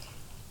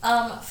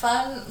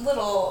 Fun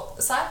little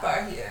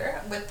sidebar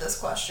here with this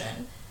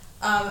question.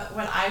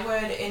 When I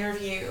would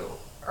interview,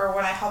 or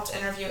when I helped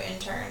interview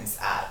interns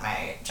at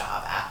my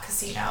job at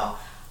Casino,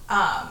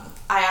 I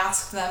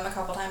asked them a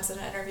couple times in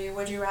an interview,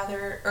 would you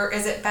rather, or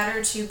is it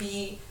better to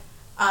be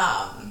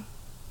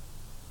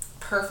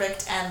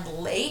perfect and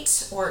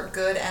late or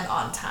good and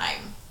on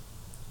time?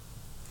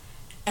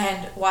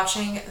 And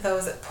watching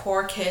those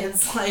poor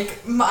kids,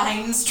 like,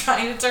 minds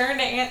trying to turn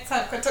to answer,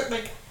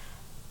 like,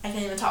 I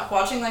can't even talk.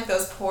 Watching, like,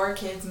 those poor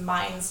kids'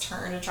 minds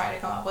turn to try to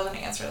come up with an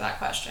answer to that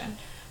question.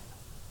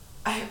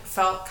 I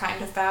felt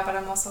kind of bad, but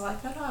I'm also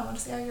like, no, I want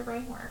to see how your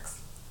brain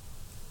works.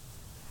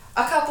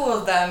 A couple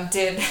of them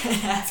did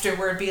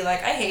afterward be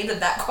like, I hated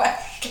that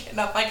question.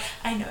 I'm like,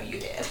 I know you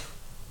did.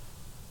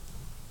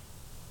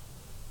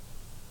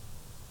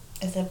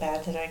 Is it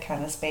bad that I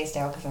kind of spaced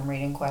out because I'm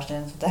reading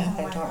questions that Oh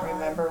I my don't God.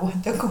 remember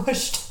what the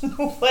question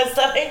was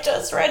that I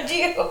just read to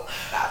you?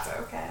 That's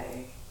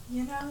okay.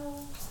 You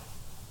know?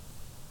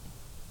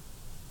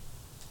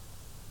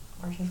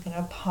 We're just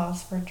gonna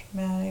pause for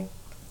dramatic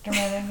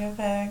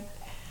effect.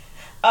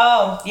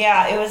 Oh,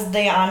 yeah, it was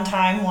the on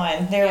time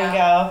one. There we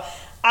go.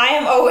 I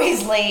am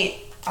always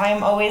late.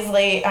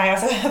 I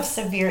also have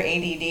severe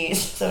ADD,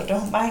 so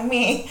don't mind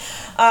me.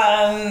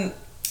 Yeah,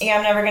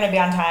 I'm never gonna be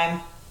on time.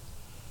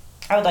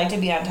 I would like to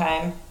be on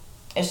time.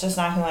 It's just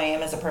not who I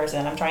am as a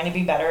person. I'm trying to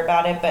be better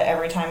about it, but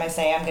every time I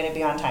say I'm going to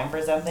be on time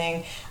for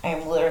something, I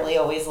am literally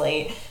always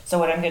late. So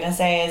what I'm going to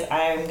say is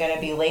I'm going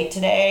to be late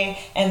today,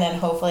 and then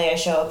hopefully I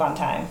show up on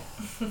time.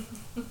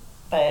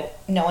 But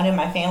no one in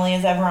my family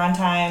is ever on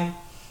time.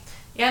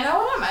 Yeah, no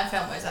one in my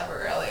family is ever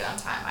really on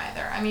time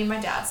either. I mean,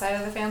 my dad's side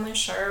of the family,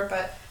 sure,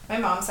 but my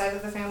mom's side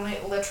of the family,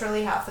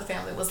 literally half the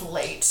family was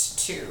late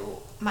to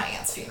my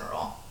aunt's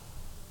funeral.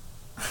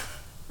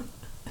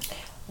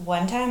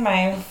 One time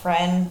my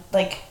friend,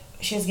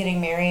 she was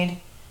getting married,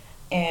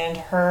 and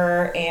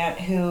her aunt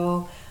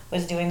who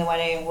was doing the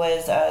wedding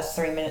was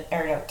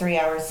 3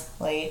 hours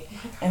late.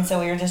 And so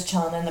we were just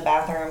chilling in the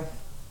bathroom,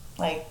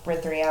 for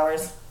 3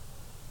 hours.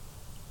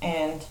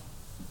 And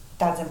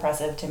that's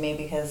impressive to me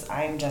because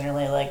I'm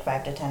generally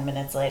 5 to 10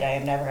 minutes late. I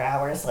am never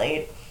hours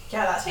late.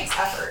 Yeah, that takes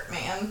effort,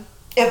 man.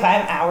 If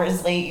I'm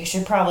hours late, you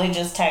should probably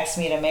just text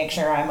me to make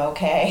sure I'm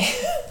okay.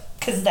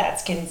 Because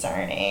that's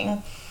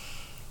concerning.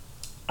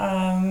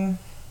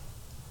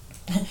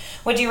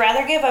 Would you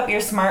rather give up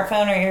your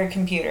smartphone or your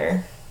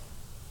computer?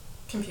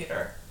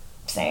 Computer.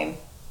 Same.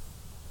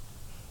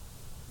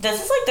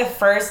 This is the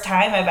first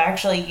time I've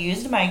actually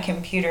used my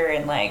computer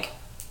in a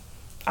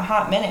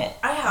hot minute.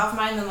 I have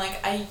mine and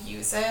I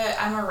use it.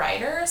 I'm a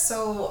writer,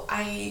 so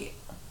I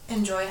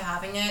enjoy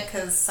having it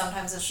because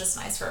sometimes it's just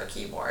nice for a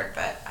keyboard,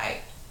 but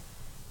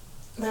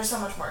there's so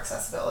much more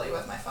accessibility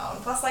with my phone.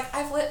 Plus,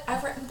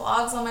 I've written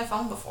blogs on my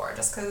phone before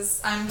just because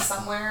I'm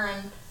somewhere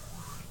and,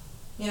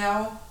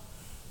 yeah.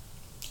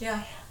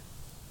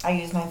 I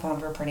use my phone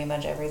for pretty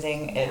much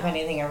everything. If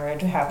anything ever had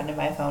to happen to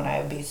my phone,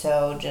 I'd be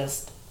so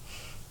screwed.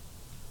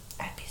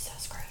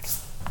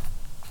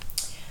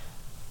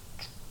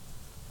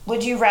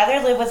 Would you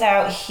rather live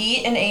without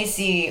heat and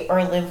AC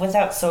or live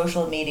without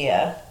social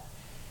media?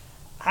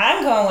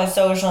 I'm going with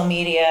social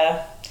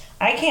media.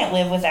 I can't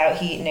live without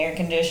heat and air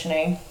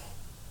conditioning.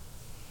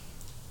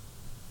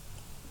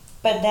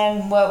 But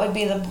then what would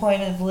be the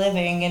point of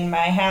living in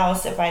my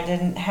house if I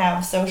didn't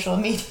have social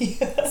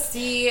media?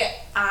 See,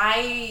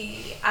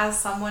 as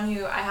someone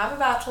I have a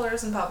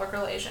bachelor's in public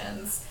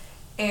relations,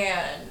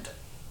 and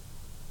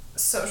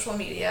social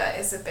media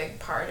is a big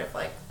part of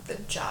the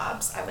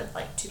jobs I would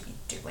like to be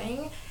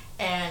doing.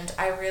 And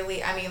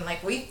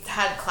we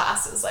had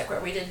classes where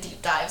we did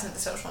deep dives into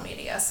social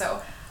media.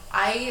 So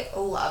I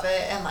love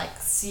it and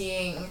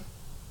seeing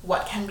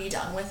what can be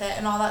done with it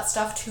and all that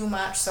stuff too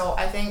much. So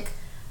I think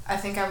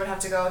I would have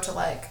to go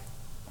to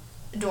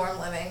dorm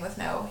living with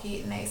no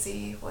heat and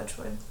AC, which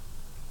would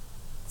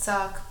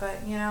suck,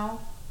 but then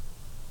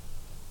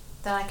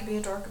I could be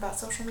a dork about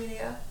social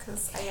media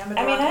because I am a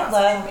dork about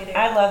social media.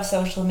 I love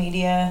social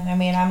media.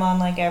 I'm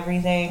on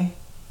everything.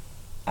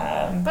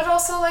 But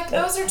also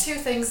those are two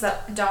things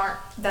that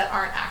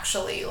aren't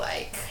actually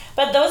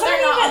But those they're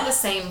aren't not even on the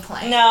same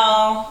plane.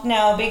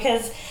 No,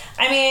 because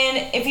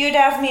if you'd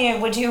ask me,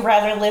 would you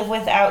rather live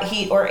without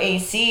heat or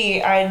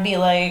AC? I'd be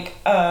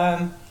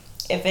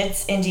if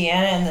it's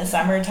Indiana in the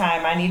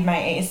summertime, I need my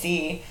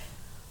AC.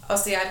 Oh,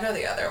 see, I'd go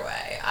the other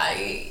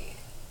way.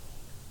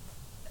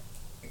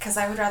 Because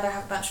I would rather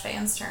have a bunch of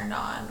fans turned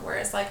on,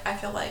 whereas I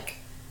feel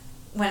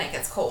when it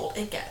gets cold,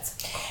 it gets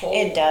cold.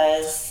 It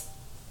does.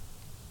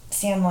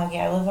 See, I'm lucky.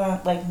 I live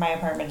on my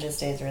apartment just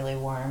stays really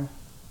warm.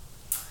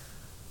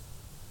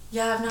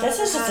 Yeah, I've never. This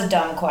is just a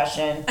dumb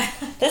question.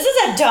 This is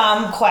a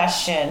dumb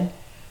question.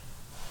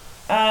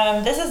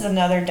 This is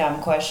another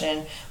dumb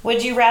question.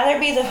 Would you rather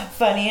be the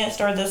funniest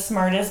or the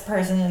smartest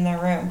person in the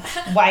room?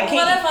 Why can't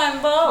What if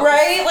I'm both?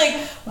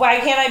 Right? Why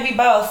can't I be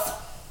both?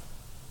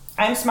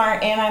 I'm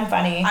smart and I'm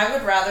funny. I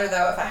would rather,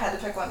 though, if I had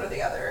to pick one or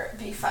the other,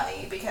 be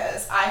funny,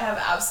 because I have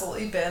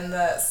absolutely been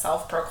the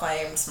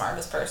self-proclaimed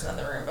smartest person in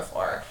the room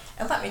before.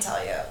 And let me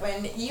tell you,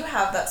 when you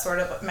have that sort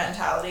of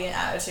mentality and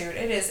attitude,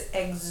 it is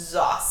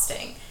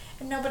exhausting.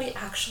 And nobody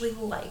actually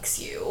likes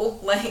you.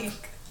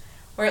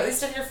 Or at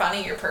least if you're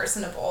funny, you're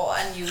personable,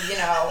 and you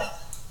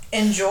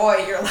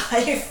enjoy your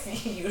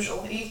life,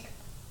 usually.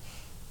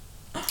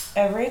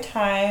 Every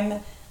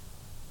time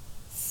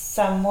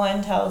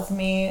someone tells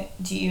me,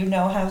 do you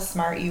know how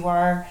smart you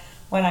are?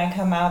 when I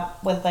come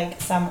up with like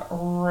some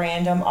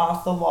random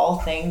off the wall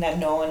thing that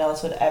no one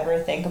else would ever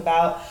think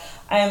about.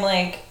 I'm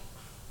like,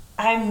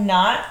 I'm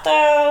not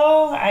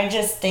though. I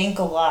just think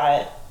a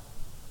lot.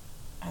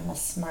 I'm a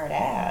smart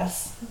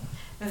ass.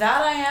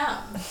 That I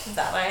am.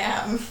 That I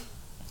am.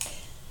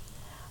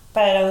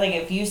 But I was like,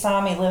 if you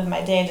saw me live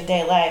my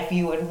day-to-day life,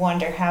 you would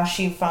wonder how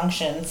she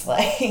functions.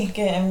 Like,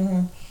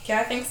 yeah,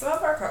 I think some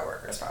of our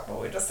coworkers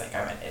probably just think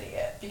I'm an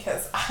idiot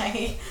because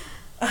I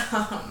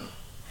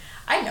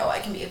know I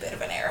can be a bit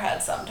of an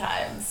airhead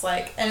sometimes.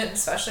 Like, and it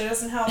especially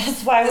doesn't help.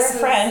 That's why we're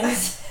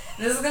friends.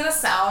 This is gonna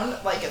sound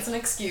like it's an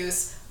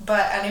excuse,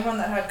 but anyone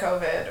that had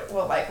COVID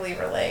will likely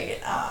relate.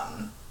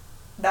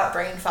 That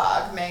brain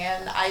fog,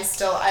 man. I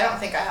don't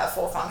think I have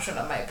full function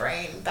of my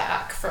brain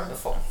back from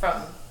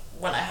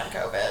when I had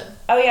COVID.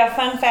 Oh yeah,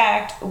 fun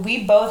fact,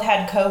 we both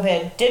had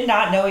COVID, did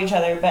not know each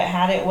other, but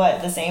had it,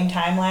 the same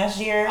time last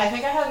year? I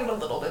think I had it a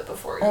little bit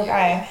before you.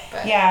 Okay,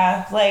 but.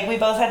 yeah, like we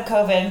both had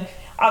COVID.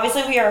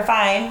 Obviously we are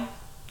fine.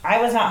 I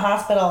was not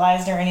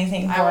hospitalized or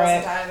anything for it. I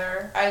wasn't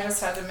either. I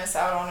just had to miss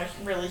out on a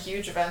really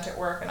huge event at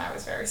work and I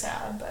was very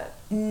sad, but.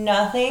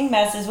 Nothing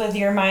messes with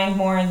your mind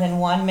more than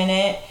 1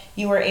 minute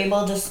you were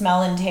able to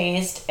smell and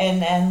taste and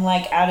then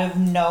like out of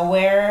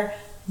nowhere,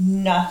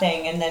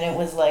 nothing, and then it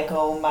was like,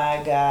 oh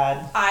my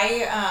god.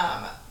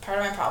 Part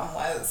of my problem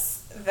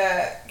was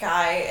the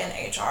guy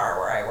in HR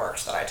where I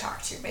worked that I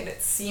talked to made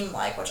it seem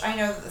like, which I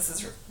know that this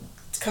is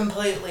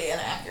completely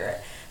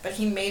inaccurate, but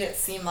he made it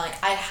seem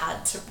like I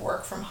had to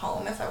work from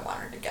home if I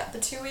wanted to get the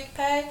 2-week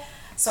pay.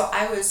 So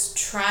I was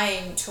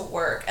trying to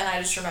work, and I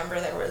just remember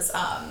there was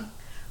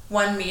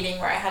one meeting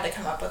where I had to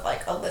come up with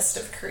like a list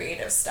of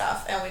creative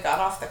stuff, and we got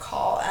off the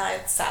call and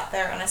I sat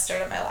there and I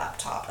stared at my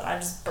laptop and I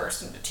just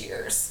burst into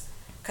tears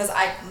because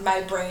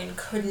my brain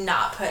could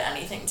not put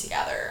anything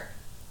together.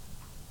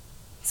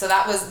 So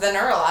that was the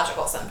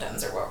neurological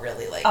symptoms are what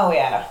really like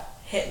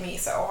hit me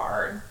so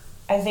hard.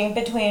 I think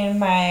between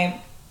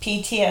my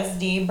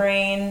PTSD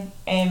brain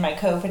and my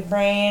COVID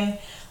brain,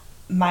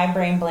 my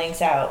brain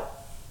blanks out.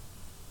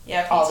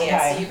 Yeah,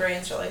 PTSD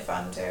brain's really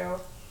fun too.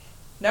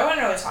 No one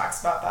really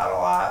talks about that a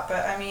lot,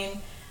 but I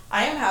mean,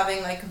 I am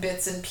having like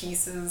bits and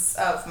pieces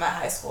of my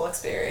high school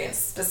experience,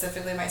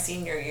 specifically my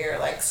senior year,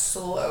 like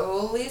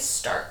slowly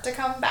start to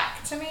come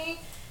back to me.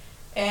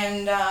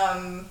 And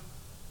a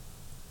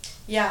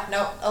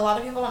lot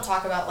of people don't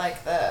talk about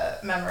like the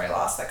memory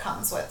loss that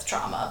comes with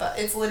trauma, but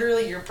it's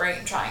literally your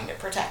brain trying to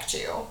protect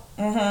you.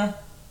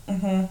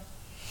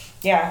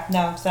 Yeah,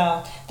 no,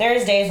 so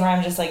there's days where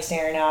I'm just like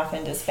staring off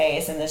into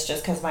space, and it's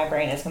just because my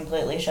brain is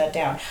completely shut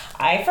down.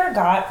 I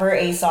forgot for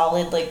a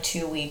solid like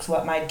 2 weeks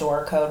what my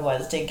door code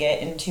was to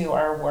get into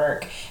our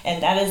work,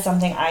 and that is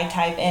something I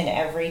type in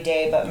every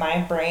day, but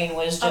my brain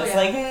was just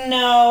like,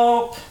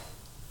 nope.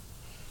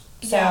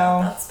 So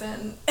yeah, that's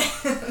been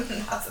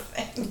that's a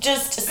thing.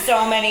 Just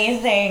so many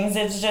things.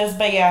 It's just,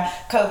 but yeah,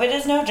 COVID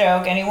is no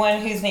joke. Anyone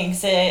who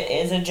thinks it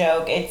is a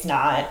joke, it's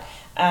not.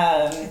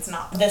 It's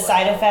not the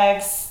side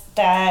effects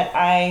that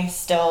I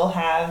still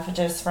have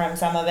just from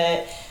some of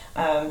it.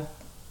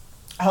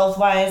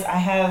 Health-wise, I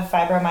have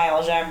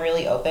fibromyalgia. I'm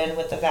really open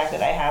with the fact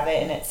that I have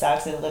it, and it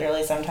sucks. It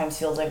literally sometimes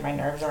feels like my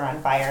nerves are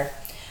on fire.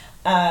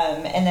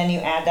 And then you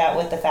add that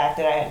with the fact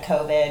that I had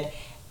COVID,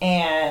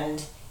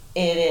 and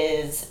it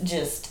is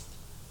just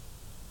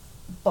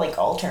like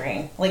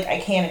altering. Like I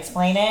can't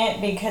explain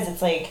it because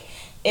it's like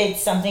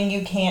it's something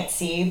you can't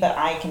see, but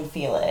I can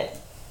feel it.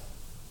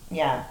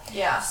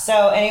 Yeah.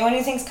 So anyone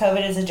who thinks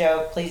COVID is a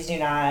joke, please do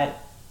not.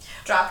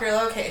 Drop your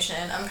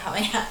location. I'm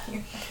coming at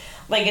you.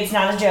 Like, it's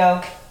not a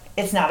joke.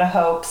 It's not a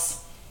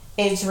hoax.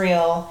 It's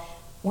real.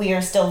 We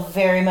are still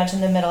very much in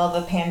the middle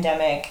of a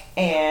pandemic,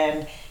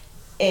 and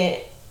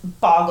it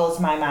boggles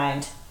my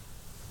mind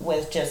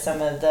with just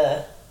some of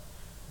the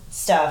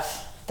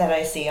stuff that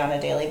I see on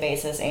a daily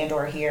basis and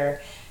or hear.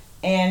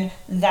 And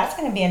that's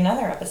going to be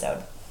another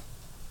episode.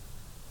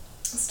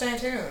 Stay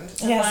tuned.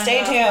 Yeah,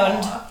 stay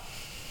tuned.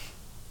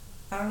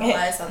 I don't know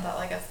why I said that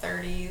like a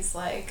 30s,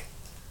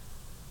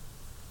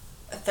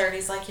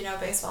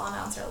 baseball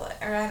announcer,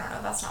 or I don't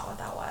know, that's not what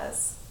that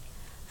was.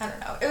 I don't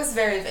know. It was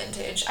very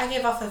vintage. I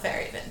gave off a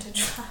very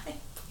vintage vibe.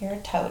 You're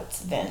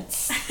totes,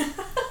 Vince.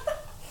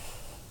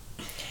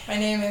 My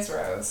name is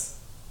Rose.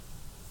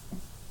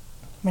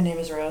 My name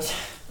is Rose.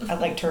 I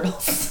like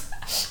turtles.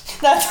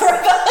 That's where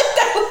I felt like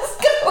that was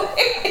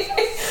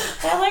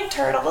going. I like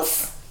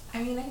turtles.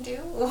 I mean, I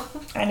do.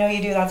 I know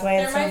you do. That's why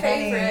it's so funny.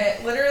 They're my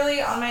favorite.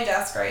 Literally on my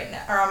desk right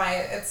now, or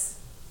it's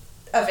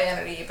a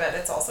vanity, but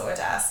it's also a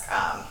desk.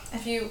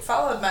 If you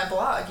followed my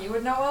blog, you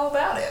would know all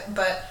about it.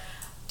 But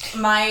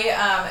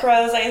my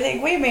Rose, I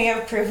think we may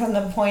have proven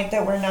the point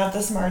that we're not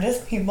the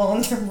smartest people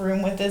in the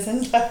room with this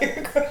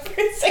entire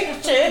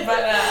conversation.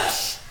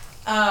 But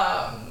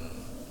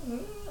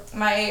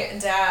my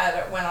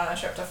dad went on a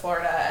trip to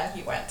Florida, and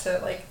he went to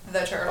like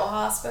the turtle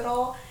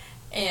hospital.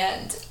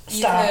 And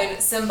you could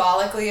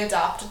symbolically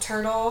adopt a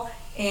turtle,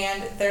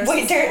 and there's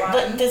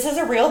this is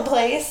a real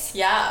place?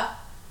 Yeah.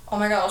 Oh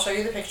my god, I'll show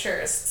you the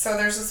pictures. So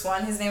there's this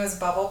one, his name is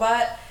Bubble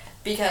Butt,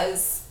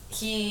 because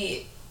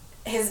he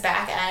his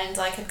back end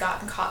like had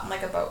gotten caught in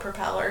like a boat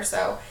propeller,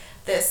 so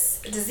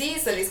this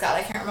disease that he's got,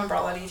 I can't remember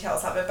all the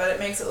details of it, but it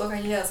makes it look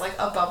like he has like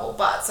a bubble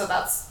butt, so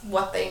that's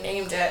what they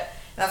named it,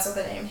 and that's what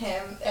they named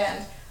him.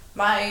 And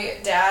my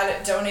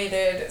dad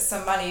donated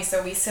some money,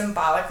 so we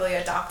symbolically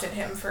adopted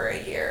him for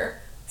a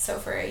year. So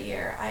for a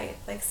year I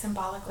like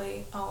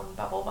symbolically own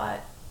Bubble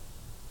Butt.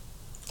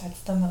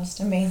 That's the most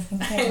amazing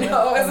thing I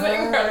know, I've isn't it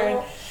ever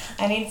incredible? heard.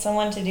 I need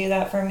someone to do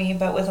that for me,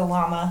 but with a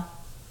llama.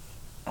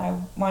 I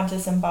want to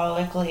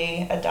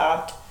symbolically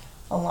adopt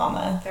a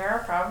llama. There are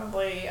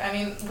probably, I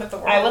mean, with the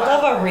world. I would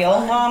love a Wildlife real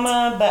Fund.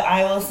 llama, but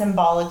I will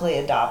symbolically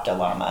adopt a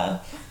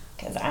llama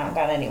because I don't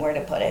got anywhere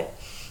to put it.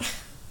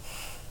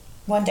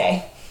 One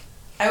day.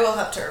 I will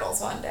have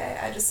turtles one day.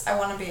 I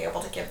want to be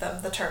able to give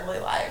them the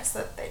turtly lives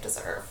that they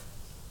deserve.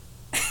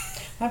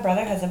 My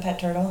brother has a pet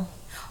turtle.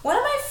 One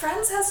of my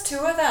friends has 2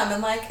 of them,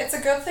 and like, it's a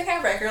good thing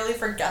I regularly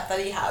forget that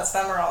he has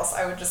them, or else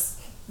I would just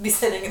be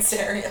sitting and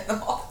staring at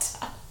them all the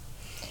time.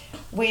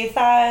 We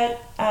thought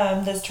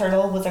this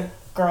turtle was a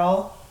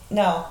girl.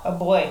 No, a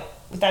boy.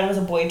 We thought it was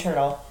a boy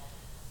turtle.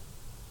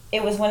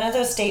 It was one of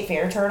those state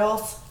fair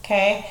turtles,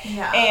 okay?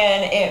 Yeah.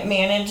 And it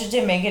managed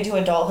to make it to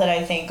adulthood.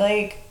 I think,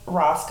 like,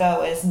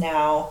 Roscoe is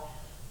now,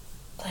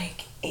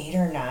 like, 8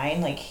 or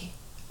 9, like,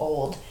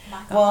 old.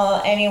 My God.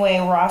 Well, anyway,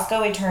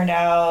 Roscoe, it turned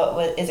out,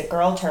 is a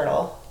girl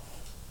turtle.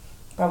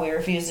 But we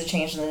refused to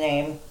change the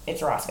name.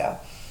 It's Roscoe.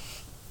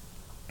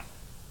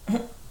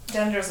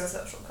 Gender's a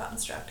social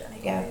construct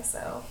anyway, Yeah.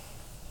 so.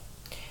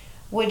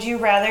 Would you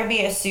rather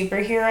be a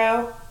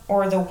superhero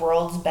or the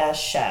world's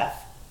best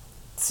chef?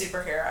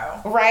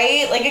 Superhero.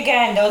 Right? Like,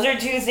 again, those are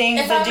two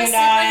things If that I'm a do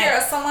not...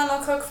 superhero, someone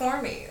will cook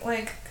for me.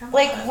 Like, come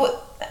Like, on.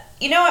 what?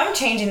 You know what? I'm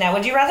changing that.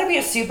 Would you rather be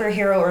a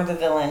superhero or the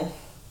villain?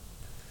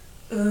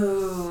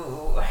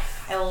 Ooh,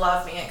 I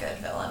love me a good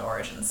villain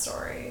origin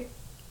story.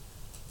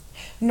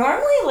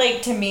 Normally,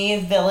 like, to me,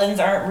 villains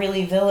aren't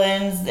really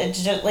villains.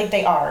 It's just, like,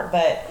 they are,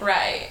 but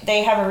Right.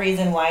 they have a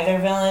reason why they're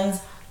villains.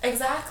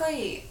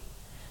 Exactly.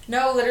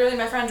 No, literally,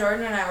 my friend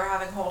Jordan and I were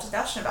having a whole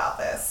discussion about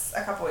this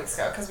a couple weeks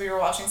ago because we were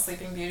watching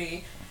Sleeping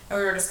Beauty and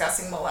we were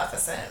discussing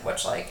Maleficent,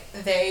 which, like,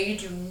 they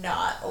do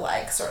not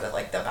like sort of,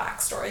 like, the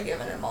backstory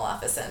given in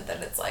Maleficent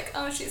that it's like,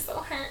 oh, she's so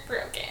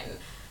heartbroken.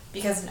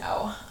 Because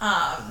no.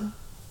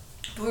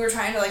 But we were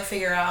trying to, like,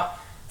 figure out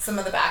some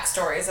of the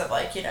backstories of,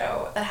 like, you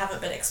know, that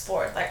haven't been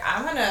explored. Like,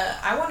 I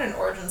want an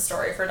origin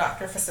story for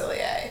Dr.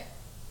 Facilier.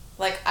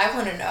 Like, I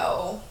want to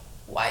know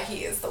why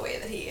he is the way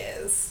that he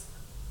is.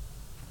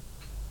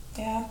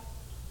 Yeah.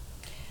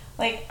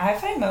 Like, I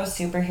find most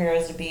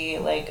superheroes to be,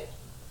 like,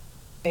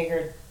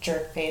 bigger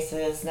jerk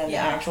faces than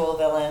Yeah. the actual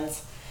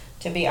villains,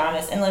 to be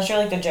honest. Unless you're,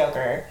 like, the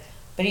Joker.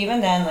 But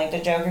even then, like, the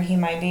Joker, he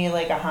might be,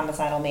 like, a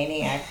homicidal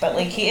maniac. But,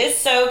 like, he is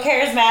so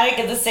charismatic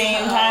at the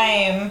same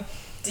time.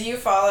 Do you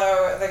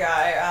follow the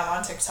guy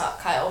on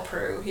TikTok, Kyle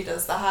Prue? He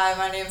does the, hi,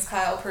 my name's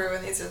Kyle Prue,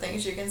 and these are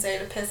things you can say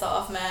to piss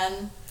off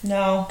men.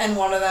 No. And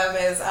one of them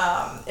is,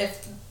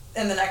 if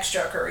in the next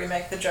Joker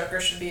remake, the Joker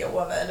should be a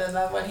woman. And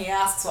then when he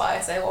asks why,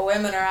 I say, well,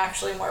 women are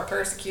actually more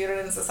persecuted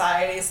in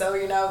society, so,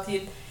 you know,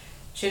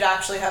 she'd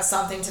actually have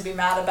something to be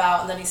mad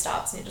about. And then he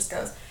stops and he just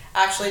goes,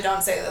 actually,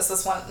 don't say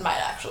this one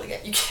might actually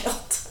get you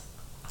killed.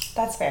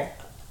 That's fair.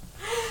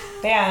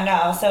 But yeah,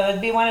 no. So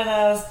it'd be one of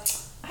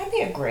those, I'd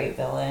be a great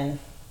villain.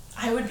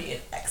 I would be an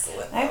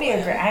excellent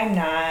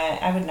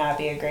I would not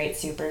be a great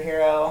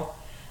superhero.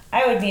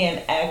 I would be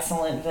an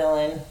excellent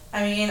villain.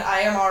 I mean,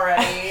 I am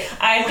already...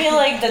 I'd be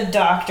like the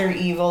Dr.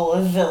 Evil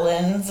of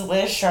villains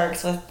with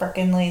sharks with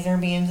frickin' laser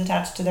beams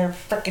attached to their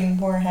frickin'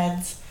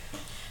 foreheads.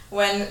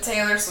 When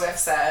Taylor Swift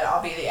said,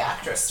 I'll be the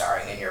actress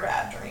starring in your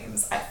bad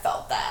dreams, I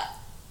felt that.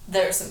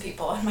 There's some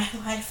people in my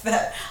life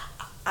that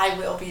I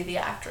will be the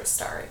actress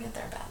starring in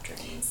their bad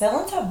dreams.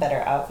 Villains have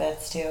better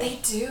outfits, too. They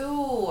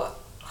do.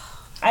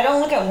 I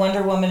don't look at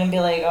Wonder Woman and be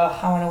like, oh,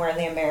 I want to wear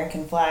the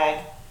American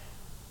flag.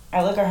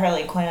 I look at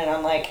Harley Quinn and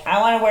I'm like, I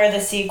want to wear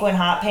the sequin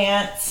hot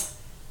pants.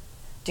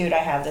 Dude, I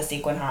have the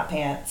sequin hot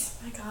pants.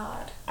 Oh my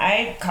God.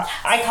 I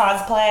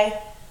cosplay.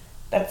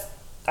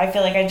 I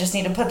feel like I just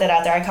need to put that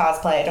out there. I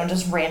cosplay. I don't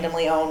just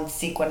randomly own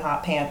sequin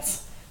hot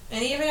pants.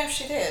 And even if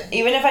she did.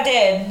 Even if I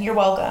did, you're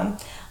welcome.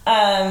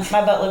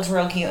 My butt looks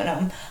real cute in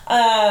them.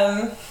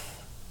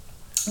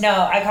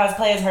 No, I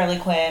cosplay as Harley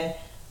Quinn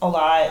a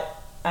lot.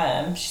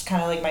 She's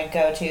kind of like my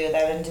go-to.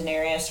 That and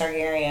Daenerys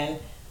Targaryen.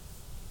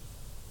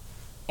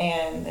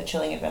 And The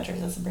Chilling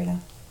Adventures of Sabrina.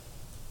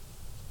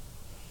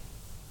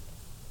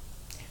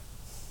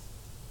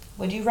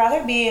 Would you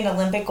rather be an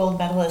Olympic gold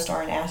medalist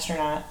or an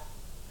astronaut?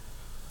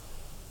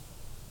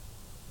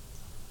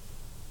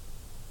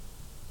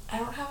 I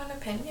don't have an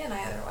opinion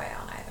either way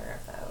on either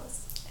of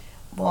those.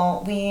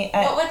 Well,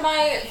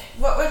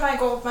 What would my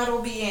gold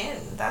medal be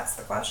in? That's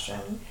the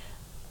question.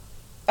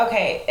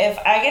 Okay, if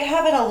I could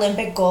have an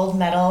Olympic gold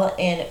medal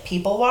in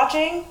people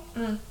watching,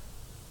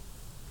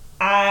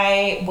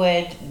 I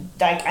would,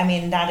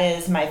 that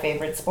is my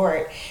favorite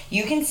sport.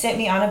 You can sit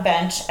me on a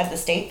bench at the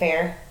state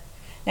fair.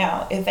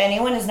 Now, if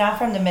anyone is not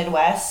from the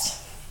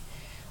Midwest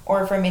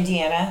or from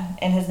Indiana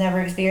and has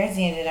never experienced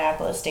the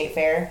Indianapolis State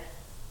Fair,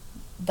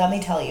 Let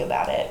me tell you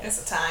about it.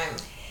 It's a time.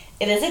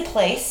 It is a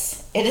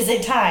place. It is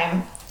a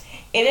time.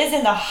 It is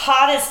in the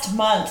hottest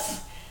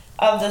month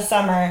of the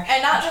summer.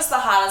 And not just the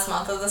hottest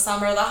month of the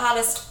summer, the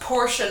hottest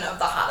portion of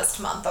the hottest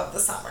month of the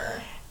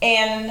summer.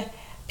 And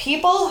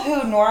people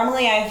who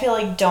normally I feel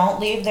like don't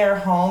leave their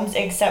homes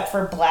except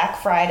for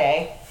Black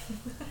Friday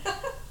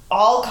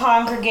all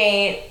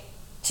congregate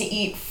to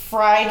eat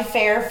fried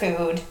fair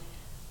food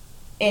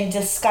in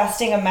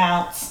disgusting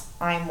amounts.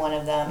 I'm one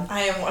of them.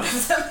 I am one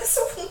of them as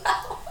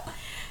well.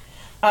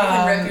 You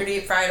can rip your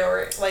deep fried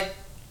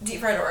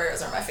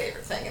Oreos are my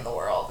favorite thing in the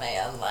world,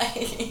 man.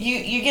 Like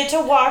you get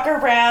to walk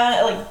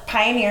around, like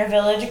Pioneer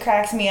Village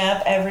cracks me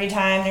up every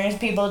time. There's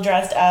people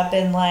dressed up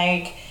in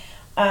like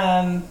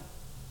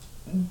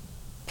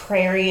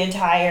prairie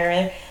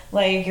attire.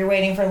 Like you're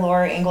waiting for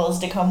Laura Ingalls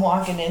to come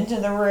walking into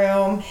the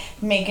room,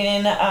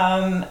 making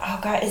oh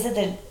god, is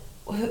it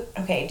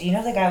okay, do you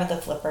know the guy with the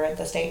flipper at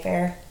the state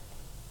fair?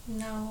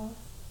 No.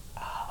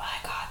 Oh my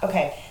god.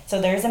 Okay, so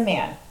there's a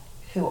man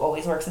who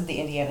always works at the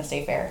Indiana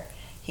State Fair.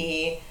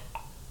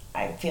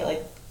 I feel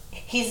like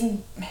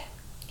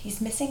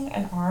he's missing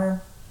an arm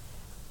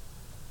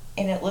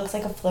and it looks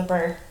like a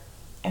flipper,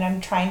 and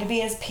I'm trying to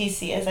be as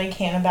PC as I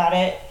can about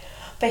it.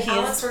 But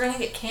Alex, we're gonna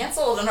get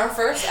canceled in our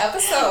first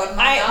episode.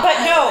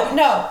 But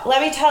no,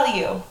 let me tell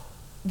you.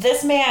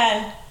 This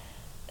man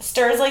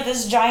stirs like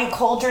this giant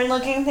cauldron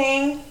looking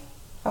thing,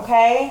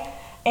 okay?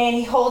 And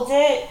he holds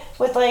it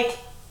with like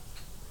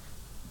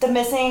the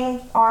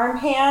missing arm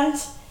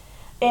hand,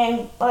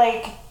 and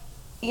like,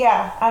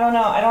 yeah, I don't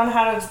know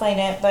how to explain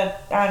it,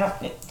 but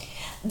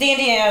the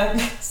Indiana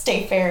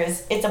State Fair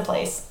it's a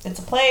place. It's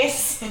a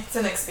place. It's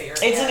an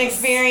experience. It's an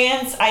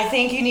experience. I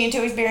think you need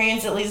to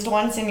experience at least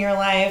once in your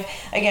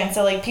life. Again,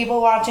 so like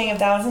people watching, if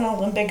that was an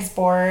Olympic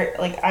sport,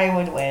 like I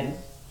would win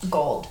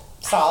gold.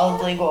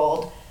 Solidly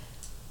gold.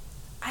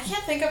 I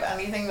can't think of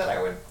anything that I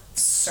would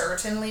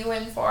certainly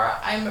win for.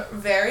 I'm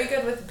very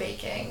good with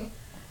baking.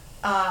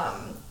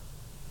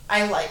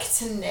 I like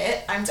to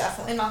knit. I'm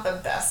definitely not the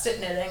best at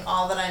knitting.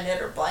 All that I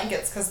knit are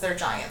blankets because they're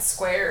giant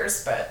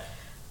squares, but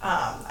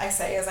I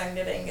say as I'm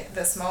knitting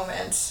this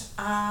moment,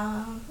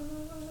 I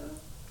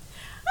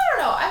don't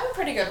know. I'm a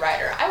pretty good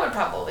writer. I would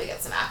probably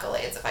get some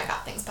accolades if I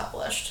got things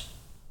published.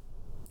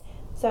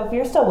 So if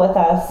you're still with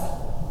us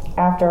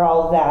after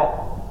all of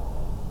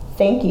that,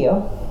 thank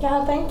you.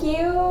 Yeah, thank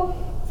you.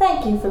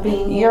 Thank you for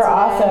being here You're today.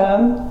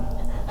 awesome.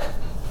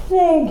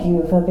 Thank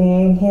you for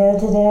being here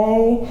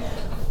today.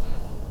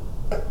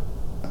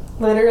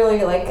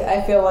 Literally, like,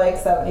 I feel like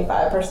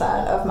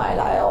 75% of my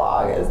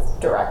dialogue is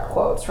direct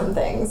quotes from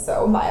things,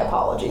 so my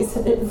apologies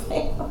in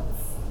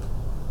advance.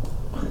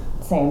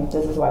 Same.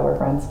 This is why we're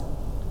friends.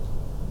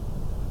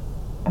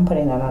 I'm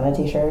putting that on a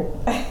t-shirt.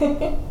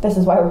 This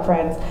is why we're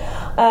friends.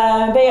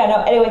 But yeah,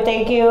 no, anyway,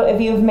 thank you.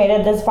 If you've made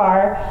it this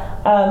far,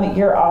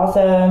 you're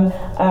awesome.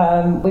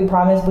 We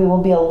promise we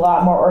will be a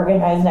lot more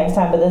organized next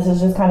time, but this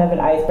is just kind of an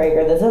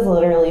icebreaker. This is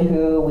literally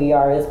who we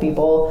are as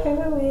people. Who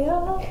we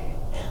are.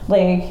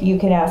 Like, you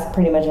can ask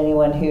pretty much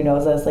anyone who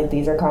knows us. Like,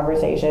 these are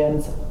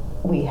conversations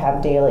we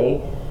have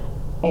daily,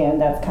 and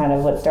that's kind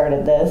of what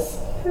started this.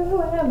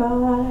 Who am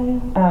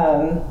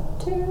I?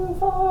 2,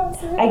 4,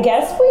 6. I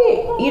guess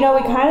we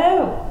kind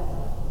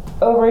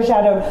of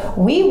overshadowed.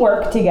 We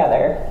work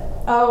together.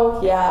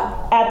 Oh,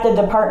 yeah. At the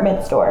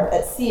department store.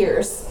 At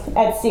Sears.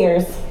 At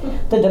Sears,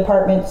 the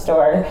department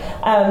store.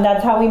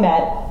 That's how we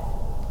met.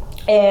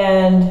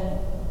 And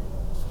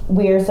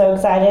we are so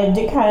excited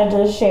to kind of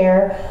just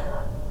share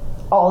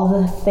all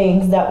the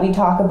things that we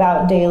talk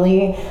about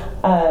daily,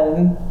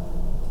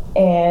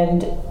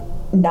 and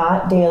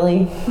not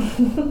daily,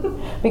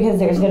 because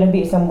there's going to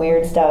be some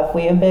weird stuff.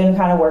 We have been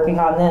kind of working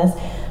on this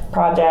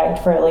project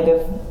for like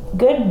a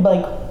good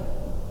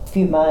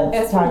few months.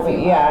 It's been a few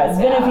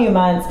been a few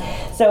months.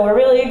 So we're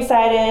really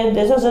excited.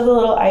 This is just a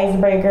little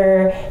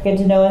icebreaker. Get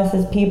to know us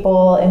as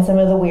people and some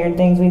of the weird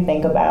things we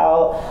think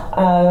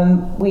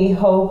about. We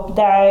hope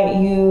that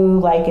you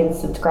like and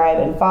subscribe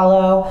and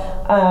follow.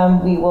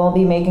 We will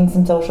be making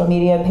some social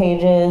media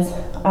pages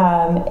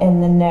in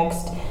the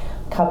next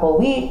couple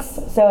weeks.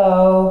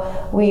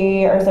 So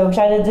we are so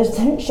excited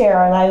to share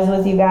our lives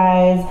with you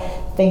guys.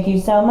 Thank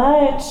you so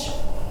much.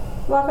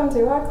 Welcome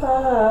to our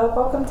club.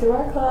 Welcome to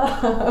our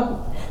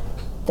club.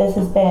 This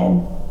has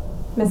been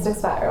Mystic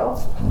Spiral.